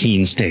returned to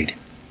Keene State,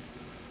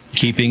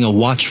 keeping a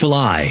watchful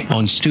eye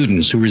on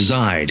students who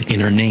reside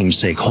in her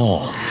namesake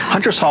hall.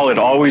 Huntress Hall had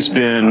always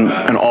been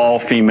an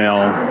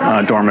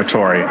all-female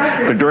dormitory,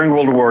 but during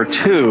World War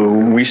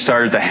II, we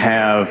started to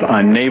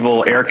have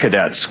naval air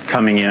cadets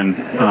coming in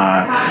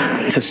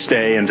to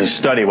stay and to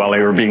study while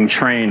they were being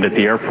trained at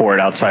the airport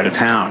outside of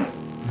town.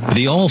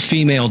 The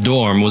all-female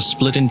dorm was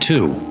split in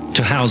two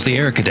to house the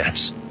air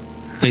cadets.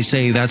 they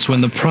say that's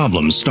when the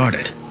problem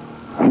started.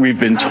 We've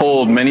been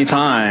told many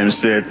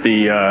times that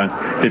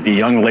the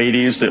young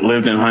ladies that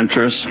lived in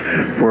Huntress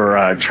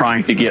were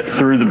trying to get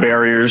through the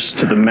barriers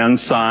to the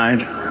men's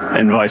side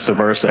and vice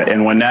versa.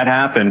 And when that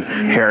happened,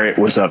 Harriet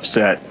was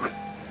upset.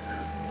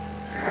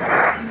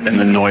 And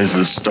the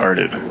noises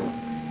started.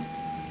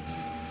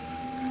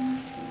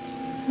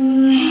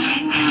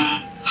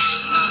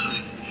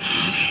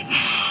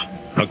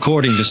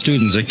 According to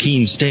students at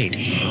Keene State,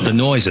 the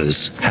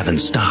noises haven't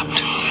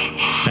stopped.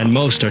 And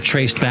most are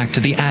traced back to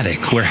the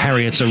attic where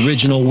Harriet's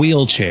original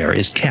wheelchair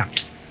is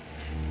kept.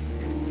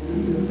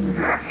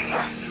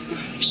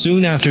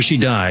 Soon after she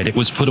died, it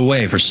was put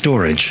away for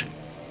storage.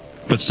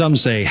 But some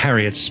say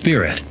Harriet's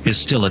spirit is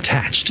still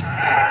attached.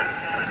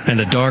 And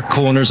the dark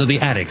corners of the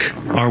attic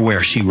are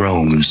where she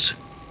roams.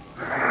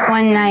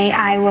 One night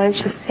I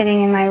was just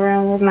sitting in my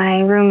room with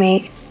my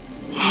roommate,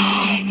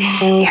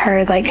 and we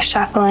heard like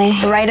shuffling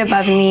right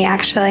above me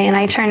actually, and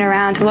I turned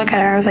around to look at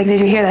her. I was like, "Did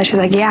you hear that?" She was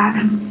like,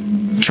 "Yeah."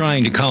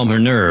 Trying to calm her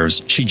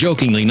nerves, she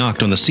jokingly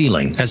knocked on the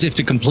ceiling as if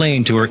to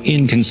complain to her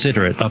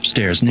inconsiderate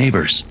upstairs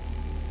neighbors.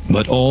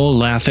 But all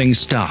laughing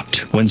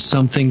stopped when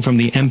something from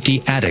the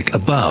empty attic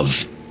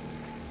above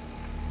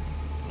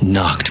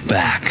knocked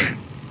back.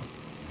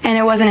 And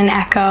it wasn't an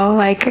echo,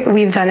 like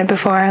we've done it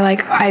before,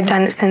 like I've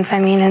done it since,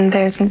 and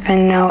there's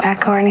been no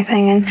echo or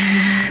anything.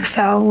 And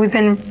so we've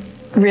been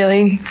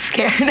really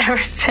scared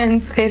ever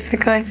since,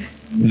 basically.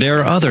 There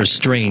are other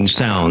strange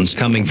sounds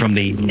coming from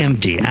the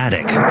empty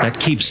attic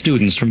that keep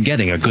students from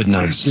getting a good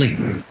night's sleep.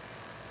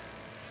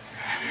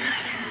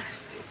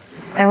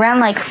 Around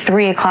like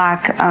 3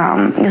 o'clock,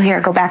 you'll hear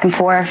it go back and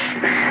forth.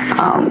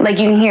 Like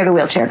you can hear the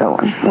wheelchair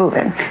going,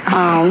 moving.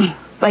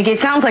 Like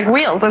it sounds like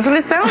wheels. That's what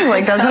it sounds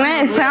like, doesn't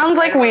it? It sounds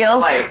like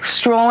wheels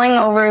strolling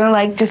over,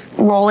 like just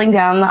rolling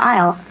down the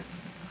aisle.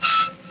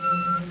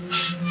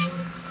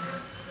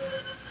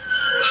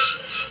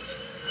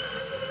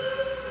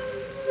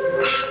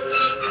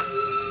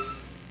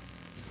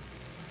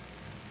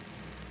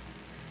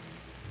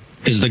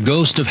 Is the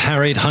ghost of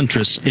Harriet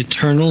Huntress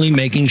eternally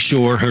making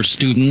sure her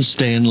students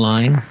stay in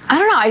line? I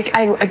don't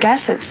know. I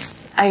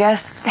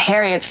guess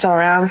Harriet's still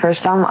around for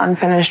some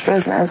unfinished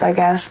business, I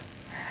guess.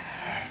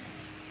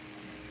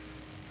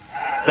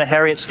 The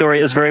Harriet story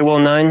is very well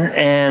known,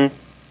 and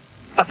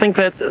I think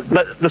that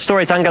the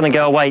stories aren't going to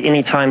go away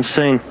anytime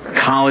soon.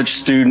 College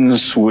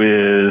students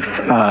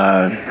with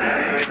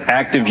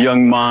active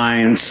young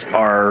minds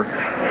are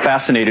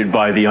fascinated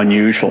by the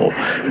unusual,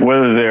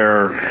 whether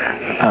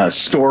they're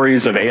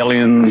stories of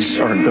aliens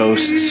or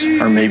ghosts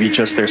or maybe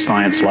just their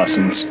science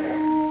lessons.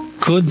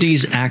 Could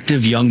these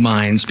active young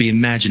minds be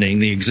imagining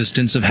the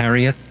existence of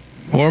Harriet?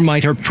 Or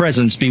might her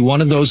presence be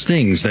one of those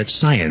things that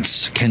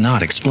science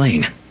cannot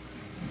explain?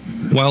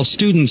 While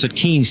students at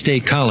Keene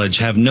State College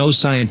have no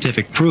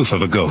scientific proof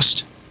of a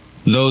ghost,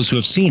 those who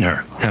have seen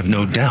her have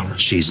no doubt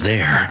she's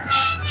there.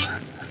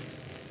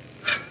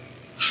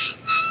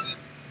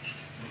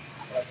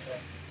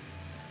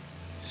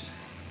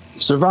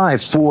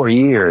 Survive 4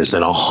 years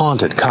in a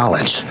haunted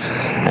college,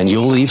 and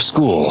you'll leave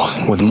school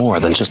with more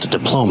than just a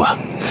diploma.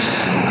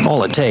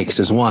 All it takes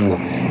is one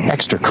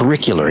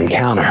extracurricular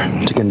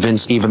encounter to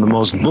convince even the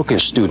most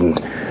bookish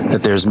student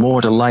that there's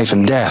more to life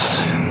and death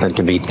than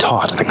can be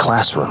taught in a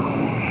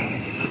classroom.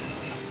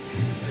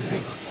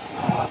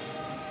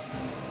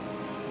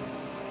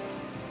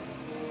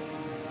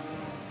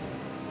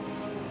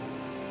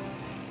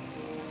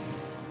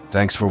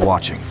 Thanks for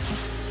watching.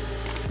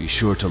 Be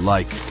sure to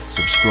like,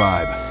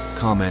 subscribe,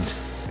 comment,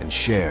 and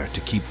share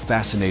to keep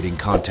fascinating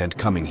content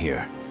coming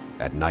here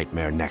at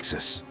Nightmare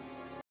Nexus.